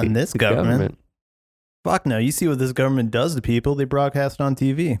Not in this government. Fuck no. You see what this government does to people, they broadcast it on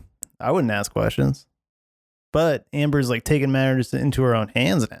TV. I wouldn't ask questions. But Amber's like taking matters into her own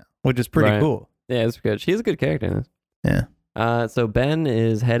hands now, which is pretty cool. Yeah, it's good. She's a good character in this. Yeah. So Ben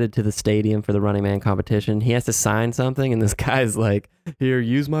is headed to the stadium for the Running Man competition. He has to sign something, and this guy's like, "Here,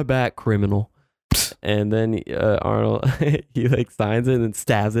 use my back, criminal." And then Arnold, he like signs it and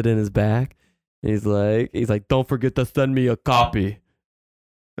stabs it in his back. And he's like, "Don't forget to send me a copy."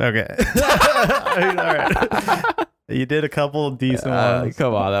 Okay. All right. You did a couple of decent ones.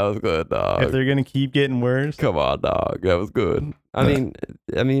 Come on, that was good, dog. If they're gonna keep getting worse, come on, dog, that was good. I mean,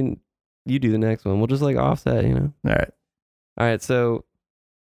 you do the next one. We'll just like offset, you know. All right, so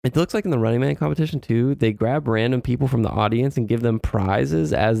it looks like in the Running Man competition too, they grab random people from the audience and give them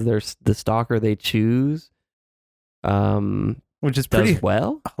prizes as the stalker they choose. Which is pretty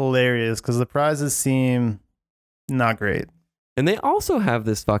well hilarious because the prizes seem not great. And they also have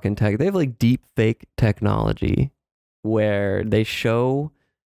this fucking tech. They have like deep fake technology where they show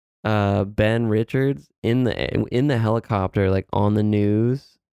Ben Richards in the helicopter, like on the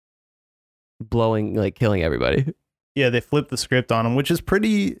news, blowing, like killing everybody. Yeah, they flipped the script on him, which is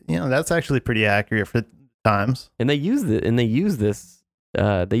pretty, that's actually pretty accurate for times. And they use this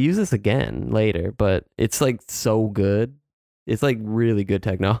again later, but it's like so good. It's like really good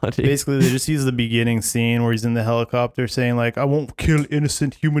technology. Basically, they just use the beginning scene where he's in the helicopter saying like, "I won't kill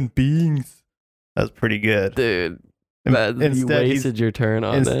innocent human beings." That's pretty good. Dude, You wasted your turn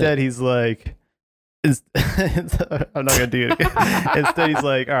on instead that. he's like, I'm not gonna do it again. Instead he's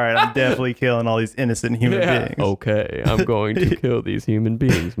like, all right, I'm definitely killing all these innocent human beings. Okay, I'm going to kill these human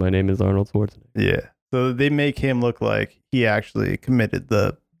beings. My name is Arnold Schwarzenegger. Yeah. So they make him look like he actually committed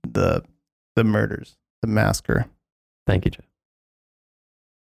the murders, the massacre. Thank you, Joe.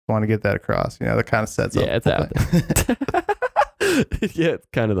 Want to get that across? You know, that kind of sets up. Yeah, it's out there. Yeah, it's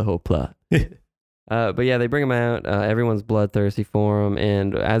kind of the whole plot. But yeah, they bring him out. Everyone's bloodthirsty for him,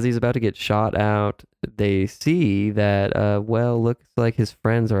 and as he's about to get shot out, they see that looks like his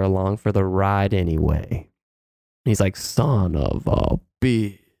friends are along for the ride anyway. He's like, son of a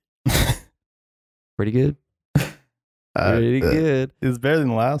bitch. Pretty good. Pretty good. It's better than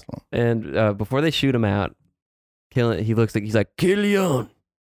the last one. And before they shoot him out, he's like, Killian,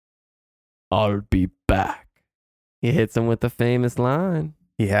 I'll be back. He hits him with the famous line.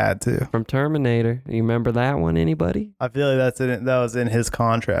 He had to. From Terminator. You remember that one, anybody? I feel like that was in his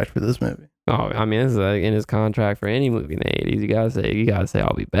contract for this movie. Oh, I mean, this is like in his contract for any movie in the 80s. You gotta say,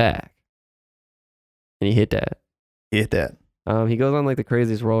 I'll be back. And he hit that. He goes on like the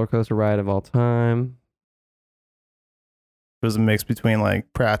craziest roller coaster ride of all time. It was a mix between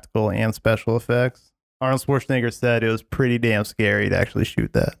like practical and special effects. Arnold Schwarzenegger said it was pretty damn scary to actually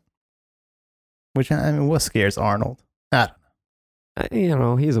shoot that. Which, I mean, what scares Arnold? I don't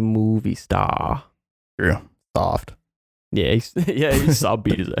know. He's a movie star. True. Soft. Yeah, he's soft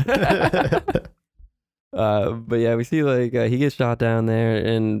beat his ass. But yeah, we see like he gets shot down there,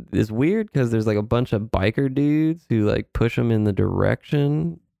 and it's weird because there's like a bunch of biker dudes who like push him in the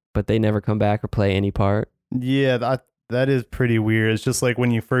direction, but they never come back or play any part. Yeah, that is pretty weird. It's just like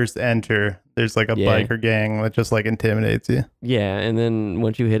when you first enter, there's like a biker gang that just like intimidates you. Yeah, and then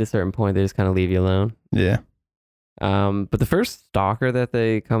once you hit a certain point, they just kind of leave you alone. Yeah. But the first stalker that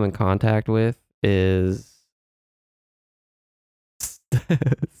they come in contact with is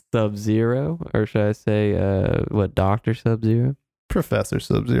Sub-Zero, or should I say, Dr. Sub-Zero? Professor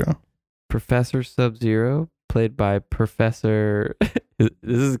Sub-Zero. Professor Sub-Zero, played by Professor. This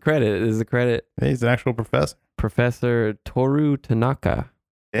is a credit. He's an actual professor. Professor Toru Tanaka.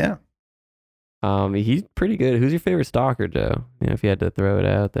 Yeah. He's pretty good. Who's your favorite stalker, Joe? If you had to throw it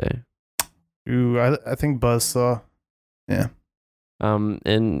out there. Ooh, I think Buzzsaw. Yeah.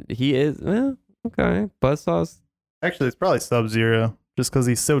 And he is okay. Buzzsaw's actually, it's probably Sub-Zero, just because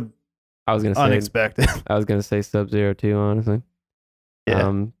he's so unexpected. I was gonna say Sub-Zero too, honestly. Yeah.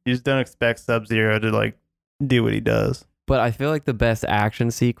 You just don't expect Sub-Zero to like do what he does. But I feel like the best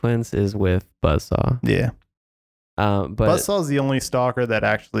action sequence is with Buzzsaw. Yeah. But Buzzsaw's the only stalker that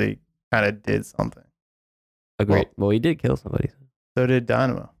actually kind of did something. Agreed. Well, he did kill somebody. So did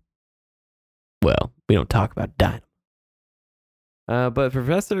Dynamo. Well, we don't talk about Dynamo. But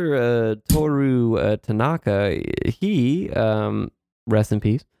Professor Toru Tanaka, he, rest in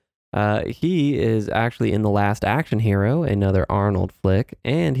peace, he is actually in The Last Action Hero, another Arnold flick,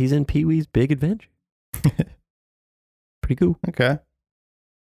 and he's in Pee-wee's Big Adventure. Pretty cool. Okay.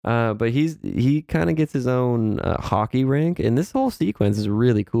 But he kind of gets his own hockey rink, and this whole sequence is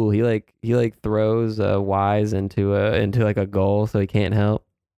really cool. He throws Wise into like a goal, so he can't help.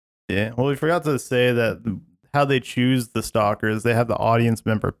 Yeah. Well, we forgot to say that how they choose the stalkers, they have the audience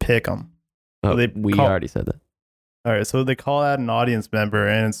member pick them. Oh, we already said that. All right, so they call out an audience member,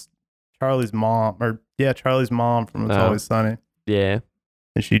 and it's Charlie's mom, Charlie's mom from It's Always Sunny. Yeah.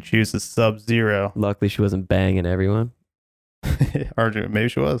 And she chooses Sub-Zero. Luckily, she wasn't banging everyone. Or maybe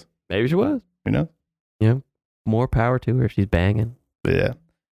she was. Maybe she was. Who knows? Yeah. More power to her if she's banging. But yeah.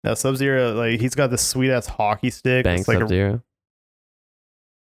 Now, Sub-Zero, like, he's got this sweet-ass hockey stick. Bang Sub-Zero.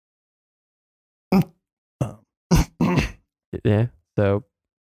 Yeah. So,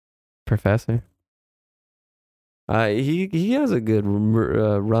 Professor. He has a good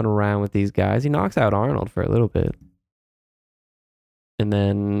run around with these guys. He knocks out Arnold for a little bit. And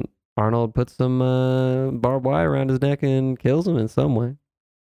then Arnold puts some barbed wire around his neck and kills him in some way.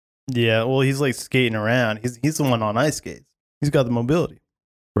 Yeah, well, he's like skating around. He's the one on ice skates. He's got the mobility.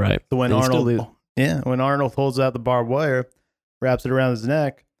 Right. So when Arnold holds out the barbed wire, wraps it around his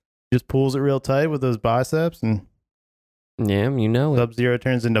neck, just pulls it real tight with those biceps, and yeah, you know it. Sub-Zero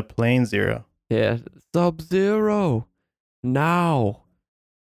turns into Plane Zero. Yeah, Sub-Zero. Now.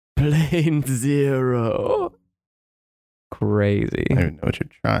 Plane Zero. Crazy. I don't even know what you're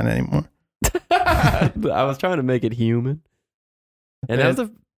trying anymore. I was trying to make it human. And that was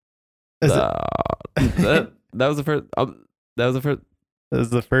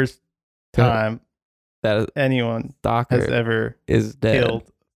the first time that anyone Stalker has ever is dead.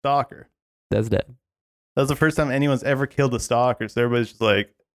 Killed Stalker. That's dead. That was the first time anyone's ever killed a stalker. So everybody's just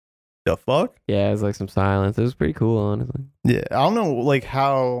like, The fuck? Yeah, it was like some silence. It was pretty cool, honestly. Yeah, I don't know like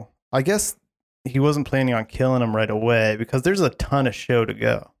how. I guess he wasn't planning on killing him right away because there's a ton of show to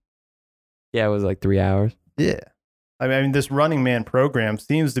go. Yeah, it was like 3 hours. Yeah, I mean this Running Man program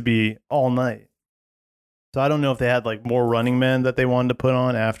seems to be all night. So I don't know if they had like more Running Men that they wanted to put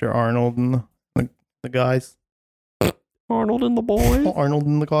on after Arnold and the guys. Arnold and the boys. Arnold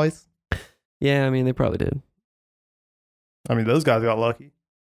and the guys. Yeah, I mean they probably did. I mean those guys got lucky.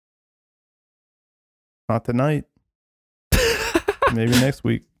 Not tonight. Maybe next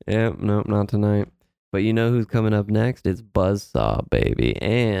week. Yeah, nope, not tonight. But you know who's coming up next? It's Buzzsaw, baby,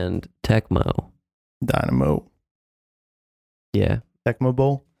 and Tecmo. Dynamo. Yeah. Tecmo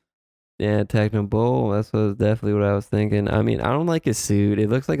Bowl. Yeah, Tecmo Bowl. That's definitely what I was thinking. I mean, I don't like his suit. It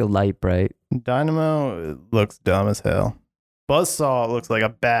looks like a light bright. Dynamo looks dumb as hell. Buzzsaw looks like a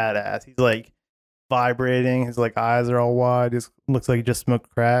badass. He's like vibrating. His like eyes are all wide. He looks like he just smoked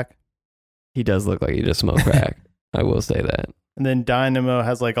crack. He does look like he just smoked crack. I will say that. And then Dynamo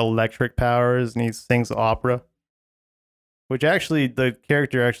has like electric powers and he sings opera. Which actually the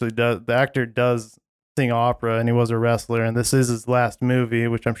actor does sing opera and he was a wrestler and this is his last movie,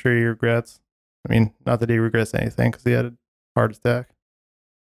 which I'm sure he regrets. I mean, not that he regrets anything because he had a heart attack.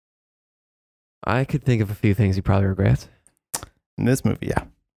 I could think of a few things he probably regrets. In this movie, yeah.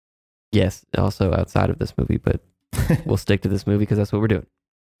 Yes, also outside of this movie, but we'll stick to this movie because that's what we're doing.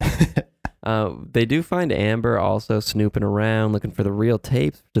 They do find Amber also snooping around looking for the real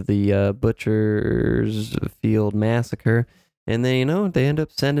tapes to the Butcher's Field massacre. And then, they end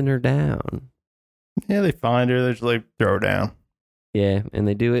up sending her down. Yeah, they find her. They just like throw her down. Yeah, and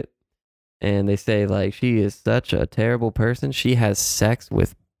they do it. And they say, like, she is such a terrible person. She has sex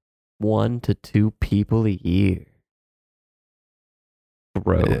with 1 to 2 people a year.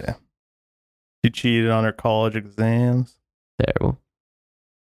 Gross. Yeah. She cheated on her college exams. Terrible.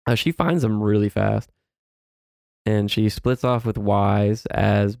 She finds them really fast. And she splits off with Wise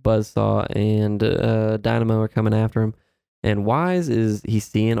as Buzzsaw and Dynamo are coming after him. And Wise he's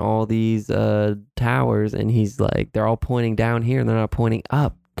seeing all these towers and he's like, they're all pointing down here and they're not pointing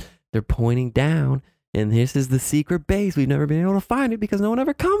up. They're pointing down. And this is the secret base. We've never been able to find it because no one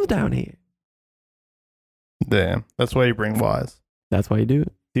ever comes down here. Damn. That's why you bring Wise. That's why you do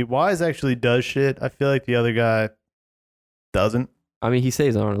it. See, Wise actually does shit. I feel like the other guy doesn't. I mean, he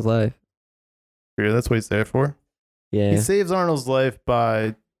saves Arnold's life. Sure, that's what he's there for. Yeah. He saves Arnold's life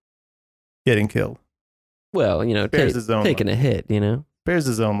by getting killed. Well, taking a hit, Spares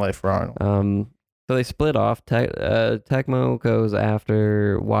his own life for Arnold. So they split off. Tecmo goes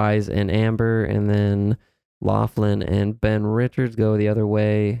after Wise and Amber, and then Laughlin and Ben Richards go the other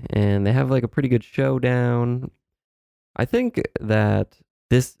way, and they have like a pretty good showdown. I think that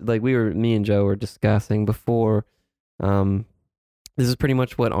this, like me and Joe were discussing before, this is pretty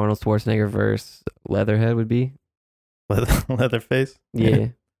much what Arnold Schwarzenegger versus Leatherhead would be. Leatherface? Yeah.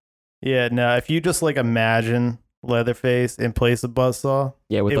 Yeah, no, if you just like imagine Leatherface in place of Buzzsaw,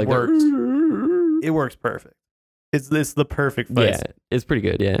 yeah, with it like works. It works perfect. It's the perfect fight. Yeah, it's pretty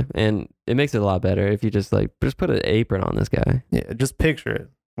good, yeah. And it makes it a lot better if you just put an apron on this guy. Yeah, just picture it.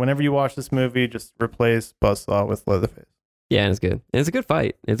 Whenever you watch this movie, just replace Buzzsaw with Leatherface. Yeah, and it's good. And it's a good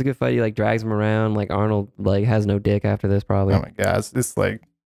fight. It's a good fight. He like drags him around. Like Arnold has no dick after this probably. Oh my god, it's like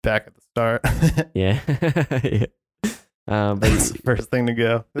back at the start. Yeah. Yeah. But it's the first thing to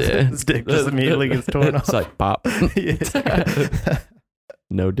go. This dick just immediately gets torn off. It's like pop.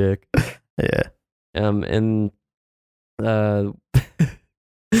 No dick. Yeah. And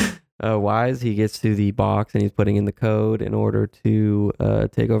Wise, he gets to the box and he's putting in the code in order to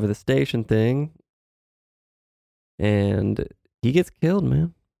take over the station thing. And he gets killed,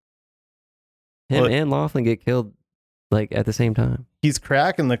 man. Him and Laughlin get killed like at the same time. He's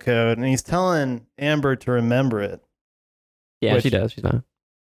cracking the code and he's telling Amber to remember it. Yeah, she does. She's fine.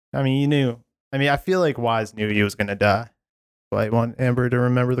 I mean, you knew. I mean, I feel like Wise knew he was going to die. So I want Amber to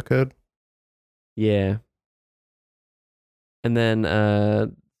remember the code. Yeah. And then,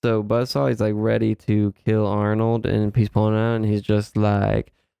 so Buzzsaw, he's like ready to kill Arnold and he's pulling out and he's just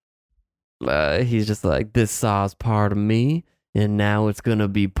like, this saw's part of me and now it's going to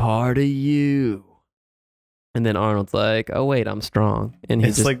be part of you. And then Arnold's like, oh wait, I'm strong. And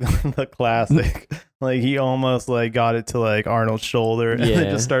he's like the classic. Like he almost like got it to like Arnold's shoulder and it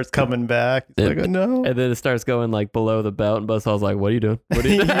just starts coming back. He's like, oh no. And then it starts going like below the belt and Buzzsaw's like, what are you doing? What are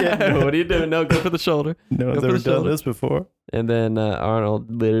you doing? What are you doing? No, go for the shoulder. No one's ever done this before. And then Arnold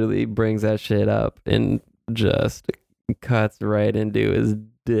literally brings that shit up and just cuts right into his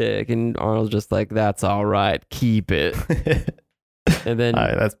dick. And Arnold's just like, that's all right. Keep it. And then all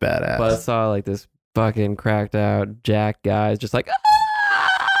right, that's badass. Buzzsaw, like this fucking cracked out jack guy is just like,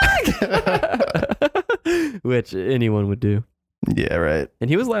 Mick! Which anyone would do. Yeah, right. And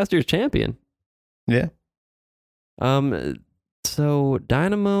he was last year's champion. Yeah. So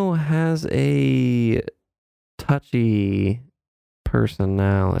Dynamo has a touchy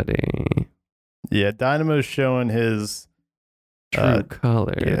personality. Yeah, Dynamo's showing his True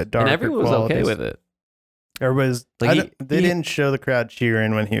colors. Yeah, and darker everyone was okay qualities. with it. Everybody's Like they didn't show the crowd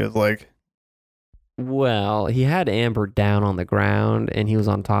cheering when he was like, Well, he had Amber down on the ground and he was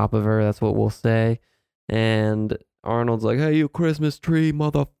on top of her. That's what we'll say. And Arnold's like, "Hey, you Christmas tree,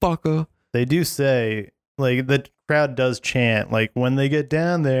 motherfucker." they do say, like, the crowd does chant, like, when they get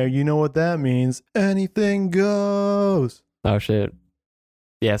down there, you know what that means. Anything goes. Oh, shit.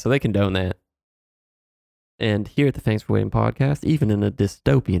 Yeah, so they condone that. And here at the Thanks for Waiting podcast, even in a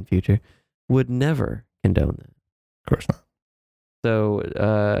dystopian future, would never condone that. Of course not. So,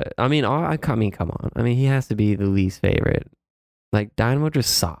 I mean, come on. I mean, he has to be the least favorite. Like, Dynamo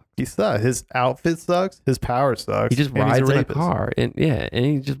just sucks. He sucks. His outfit sucks. His power sucks. He just and he's rides in a rapist. car. And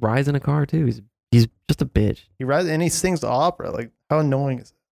he just rides in a car, too. He's just a bitch. He rides and he sings opera. Like, how annoying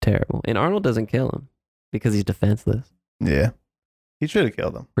is Terrible. And Arnold doesn't kill him because he's defenseless. it? Yeah. He should have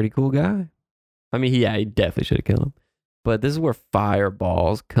killed him. Pretty cool guy. I mean, he definitely should have killed him. But this is where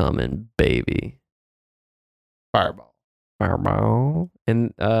fireball's coming, baby. Fireball. Fireball.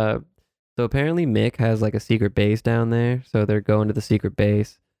 And so apparently Mick has like a secret base down there. So they're going to the secret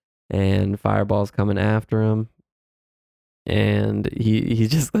base and Fireball's coming after him. And he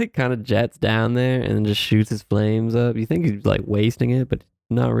just like kind of jets down there and just shoots his flames up. You think he's like wasting it, but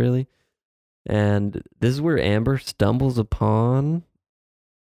not really. And this is where Amber stumbles upon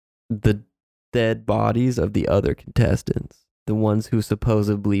the dead bodies of the other contestants. The ones who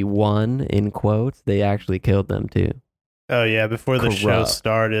supposedly won, in quotes, they actually killed them too. Oh, yeah. Before the show Corrupt.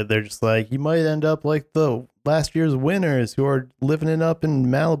 started, they're just like, you might end up like the last year's winners who are living it up in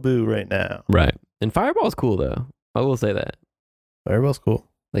Malibu right now. Right. And Fireball's cool though. I will say that. Fireball's cool.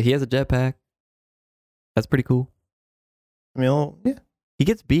 Like he has a jetpack. That's pretty cool. I mean, well, yeah. He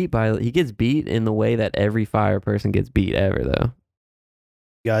gets beat in the way that every fire person gets beat ever though.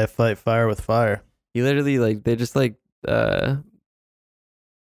 You gotta fight fire with fire. He literally they just take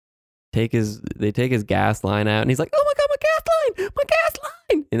his gas line out and he's like, "Oh my god, my gas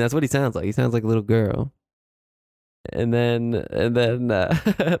line!" And that's what he sounds like. He sounds like a little girl. And then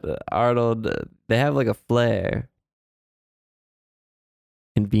Arnold, they have like a flare.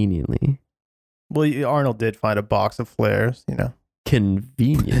 Conveniently. Well, Arnold did find a box of flares, you know.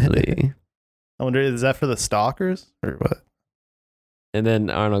 Conveniently. I wonder, is that for the stalkers or what? And then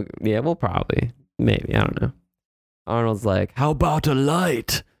Arnold, yeah, well, probably. Maybe. I don't know. Arnold's like, "How about a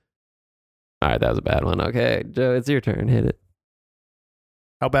light?" All right, that was a bad one. Okay, Joe, it's your turn. Hit it.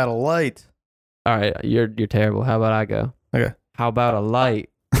 How about a light? All right, you're terrible. How about I go? Okay. How about a light?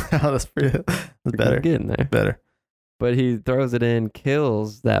 That's better. Getting there. Better. But he throws it in,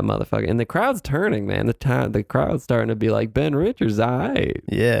 kills that motherfucker, and the crowd's turning, man. The crowd's starting to be like, Ben Richards, aight.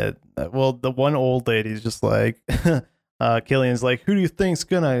 Yeah. Well, the one old lady's just like, Killian's like, who do you think's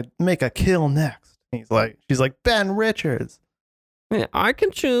gonna make a kill next? She's like, Ben Richards. Man, I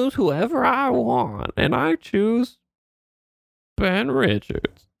can choose whoever I want, and I choose Ben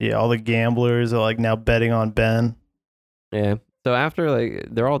Richards. Yeah, all the gamblers are like now betting on Ben. Yeah. So after like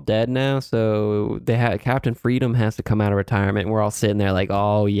they're all dead now, so Captain Freedom has to come out of retirement. And we're all sitting there like,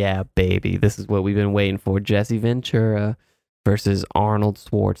 "Oh yeah, baby, this is what we've been waiting for: Jesse Ventura versus Arnold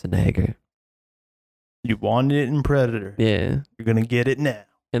Schwarzenegger." You wanted it in Predator. Yeah. You're gonna get it now.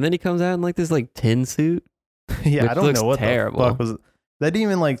 And then he comes out in like this like tin suit. Yeah, which I don't looks know what terrible. the fuck was that.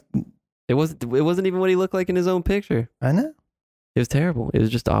 Even like It wasn't even what he looked like in his own picture. I know. It was terrible. It was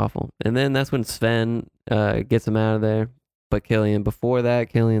just awful. And then that's when Sven gets him out of there. But before that,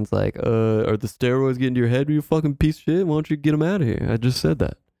 Killian's like, are the steroids getting to your head, you fucking piece of shit? Why don't you get him out of here? I just said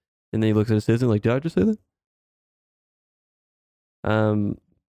that. And then he looks at his assistant like, did I just say that?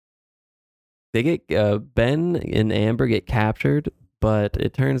 They get, Ben and Amber get captured, but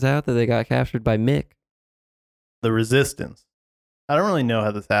it turns out that they got captured by Mick. The Resistance. I don't really know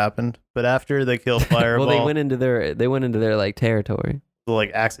how this happened, but after they kill Fireball, Well, they went into their like territory.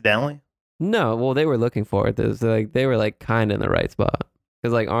 like accidentally. No, well, they were looking for it. They were like kind of in the right spot.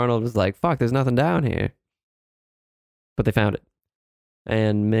 Because like Arnold was like, "Fuck, there's nothing down here," but they found it.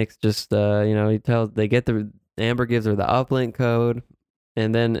 And Mick's just, Amber gives her the uplink code,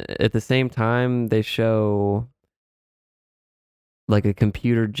 and then at the same time they show like a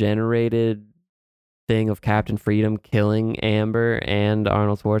computer generated thing of Captain Freedom killing Amber and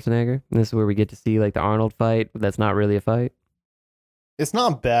Arnold Schwarzenegger. And this is where we get to see like the Arnold fight. That's not really a fight. It's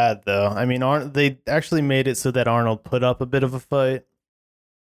not bad though. I mean, they actually made it so that Arnold put up a bit of a fight.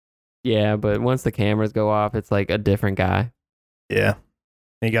 Yeah, but once the cameras go off, it's like a different guy. Yeah.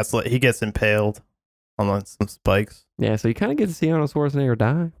 He gets impaled on some spikes. Yeah, so you kind of get to see Arnold Schwarzenegger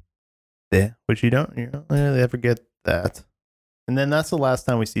die. Yeah, which you don't really ever get that. And then that's the last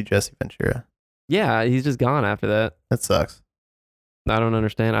time we see Jesse Ventura. Yeah, he's just gone after that. That sucks. I don't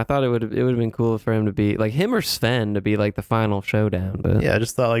understand. I thought it would have been cool for him to be like him or Sven to be like the final showdown, but Yeah, I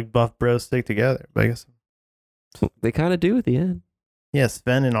just thought like buff bros stick together. But I guess they kind of do at the end. yeah,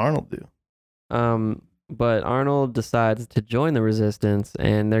 Sven and Arnold do. But Arnold decides to join the resistance,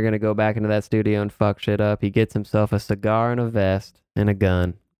 and they're gonna go back into that studio and fuck shit up. He gets himself a cigar and a vest and a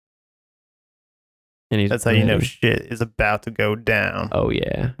gun. And That's how you know shit is about to go down. Oh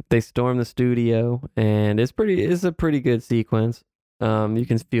yeah, they storm the studio, and it's a pretty good sequence. You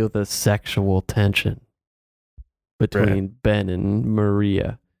can feel the sexual tension between Ben and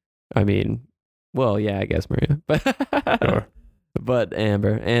Maria. I mean, well, yeah, I guess Maria, but Sure. but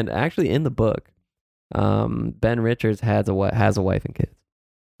Amber. And actually, in the book, Ben Richards has a wife and kids,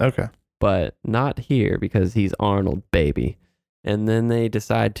 Okay. but not here because he's Arnold, baby. And then they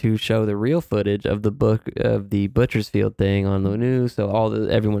decide to show the real footage of the book of the Butchersfield thing on the news, so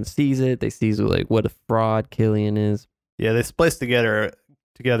everyone sees it. They see like what a fraud Killian is. Yeah, they spliced together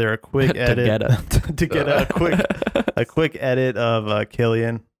a quick edit to get a quick edit of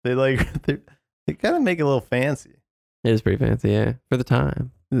Killian. They kind of make it a little fancy. It is pretty fancy, yeah, for the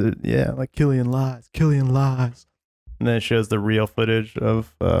time. Yeah, like Killian lies. And then it shows the real footage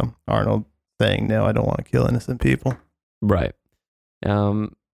of Arnold saying, "No, I don't want to kill innocent people." Right.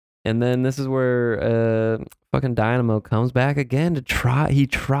 And then this is where fucking Dynamo comes back again to try. He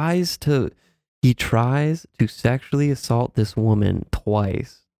tries to sexually assault this woman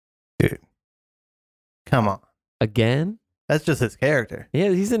twice. Dude, come on. Again? That's just his character. Yeah,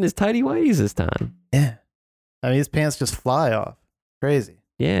 he's in his tighty whities this time. Yeah. I mean, his pants just fly off. Crazy.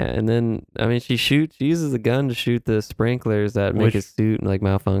 Yeah, and then I mean, she uses a gun to shoot the sprinklers that make his suit like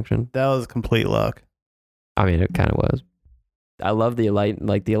malfunction. That was complete luck. I mean, it kind of was. I love the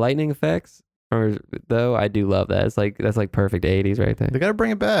lightning effects. Though I do love that. That's like perfect 80s right there. They got to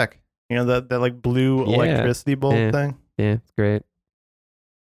bring it back. You know that like blue electricity bulb thing. Yeah, it's great.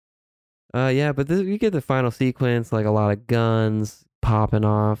 Yeah, but you get the final sequence, like a lot of guns popping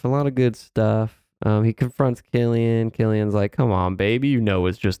off, a lot of good stuff. He confronts Killian. Killian's like, "Come on, baby, you know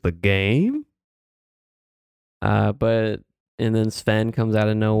it's just the game." And then Sven comes out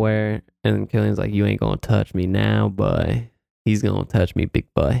of nowhere, and Killian's like, "You ain't gonna touch me now, boy. He's gonna touch me, big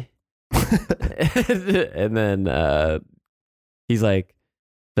boy." And then he's like,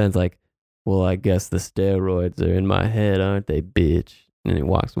 Sven's like, "Well, I guess the steroids are in my head, aren't they, bitch?" And he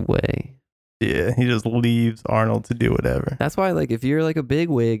walks away. Yeah, he just leaves Arnold to do whatever. That's why, like, if you're like a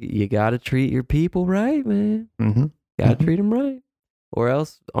bigwig, you gotta treat your people right, man. Mm-hmm. Gotta treat them right, or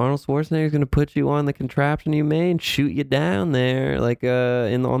else Arnold Schwarzenegger's gonna put you on the contraption you made and shoot you down there, like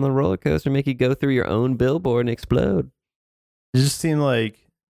on the roller coaster, make you go through your own billboard and explode. It just seemed like.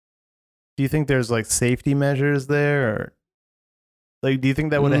 Do you think there's like safety measures there, or like do you think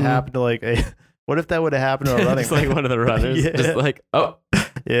that would have happened to like a? What if that would have happened to a running? It's like one of the runners, yeah. just like, oh.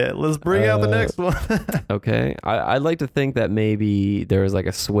 Yeah, let's bring out the next one. Okay. I'd like to think that maybe there was like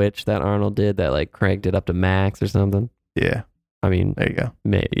a switch that Arnold did that like cranked it up to max or something. Yeah. I mean, there you go.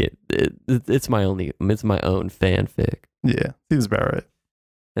 Maybe it's my own fanfic. Yeah, seems about right.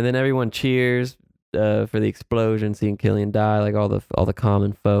 And then everyone cheers for the explosion, seeing Killian die, like all the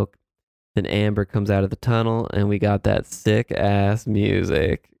common folk. Then Amber comes out of the tunnel, and we got that sick ass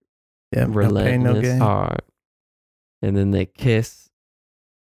music. Yeah, Relentless Heart. And then they kiss.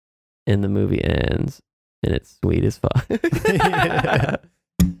 And the movie ends, and it's sweet as fuck.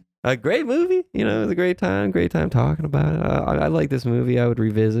 A great movie, you know. It was a great time talking about it. I like this movie. I would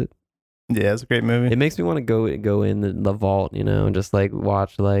revisit. Yeah, it's a great movie. It makes me want to go in the vault, you know, and just like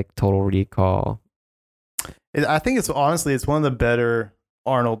watch like Total Recall. I think it's one of the better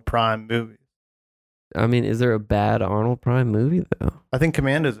Arnold Prime movies. I mean, is there a bad Arnold Prime movie though? I think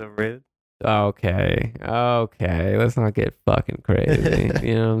Commando's overrated. Okay. Let's not get fucking crazy.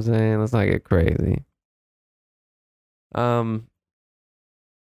 You know what I'm saying? Let's not get crazy.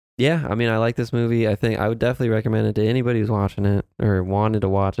 Yeah, I mean, I like this movie. I think I would definitely recommend it to anybody who's watching it or wanted to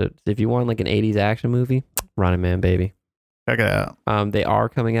watch it. If you want like an 80s action movie, Running Man, baby. Check it out. They are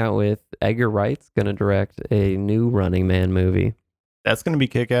coming out with Edgar Wright's going to direct a new Running Man movie. That's going to be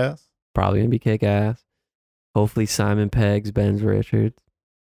kick-ass. Probably going to be kick-ass. Hopefully Simon Pegg's Ben Richards.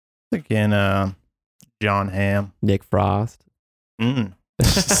 Again, John Hamm. Nick Frost. That'd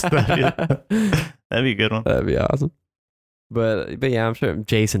be a good one. That'd be awesome. But yeah, I'm sure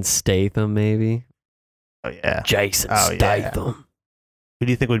Jason Statham maybe. Oh yeah, Jason Statham. Who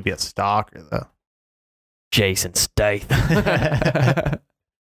do you think would be a stalker though? Jason Statham.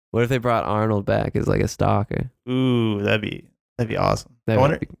 What if they brought Arnold back as like a stalker? Ooh, that'd be awesome. I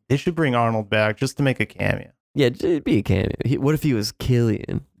wonder they should bring Arnold back just to make a cameo. Yeah, it'd be a cameo. What if he was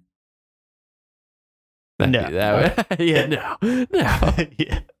Killian? No. Yeah, no.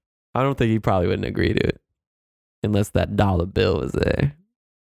 Yeah. I don't think he probably wouldn't agree to it unless that dollar bill was there.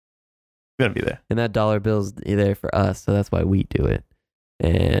 Gonna be there. And that dollar bill's there for us, so that's why we do it.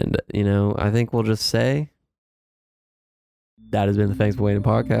 And, I think we'll just say that has been the Thanks for Waiting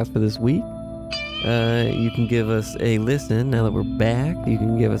podcast for this week. You can give us a listen now that we're back. You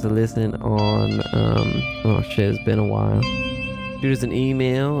can give us a listen on, it's been a while. Shoot us an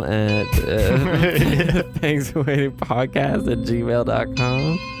email at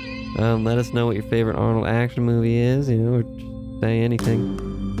thanksforwaitingpodcast@gmail.com. Let us know what your favorite Arnold action movie is, or just say anything.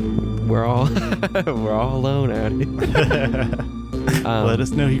 We're all alone out here. Let us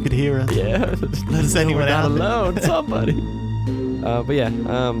know you could hear us. Yeah. Let us know we're not alone. Somebody. But yeah.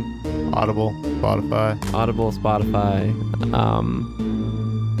 Audible, Spotify,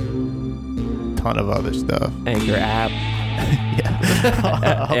 ton of other stuff. Anchor app.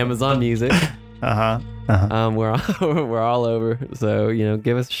 Yeah. Amazon Music. We're all over. So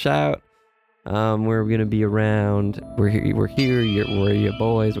give us a shout. We're gonna be around. We're here. We're your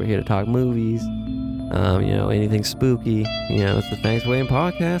boys. We're here to talk movies. Anything spooky. It's the Thanks for Waiting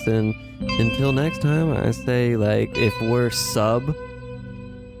podcast. And until next time, I say if we're sub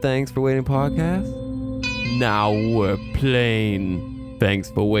Thanks for Waiting podcast, now we're plain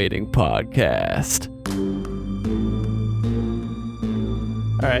Thanks for Waiting podcast.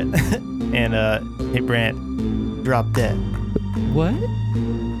 All right. And hey Brant, drop dead. What?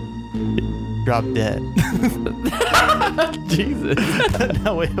 Drop dead. Jesus.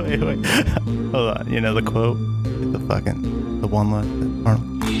 No, wait. Hold on. The quote? The one line.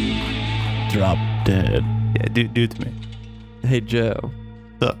 Arnold. Drop dead. Yeah, do it to me. Hey, Joe.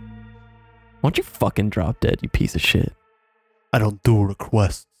 What's up? Why don't you fucking drop dead, you piece of shit? I don't do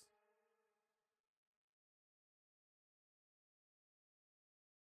requests.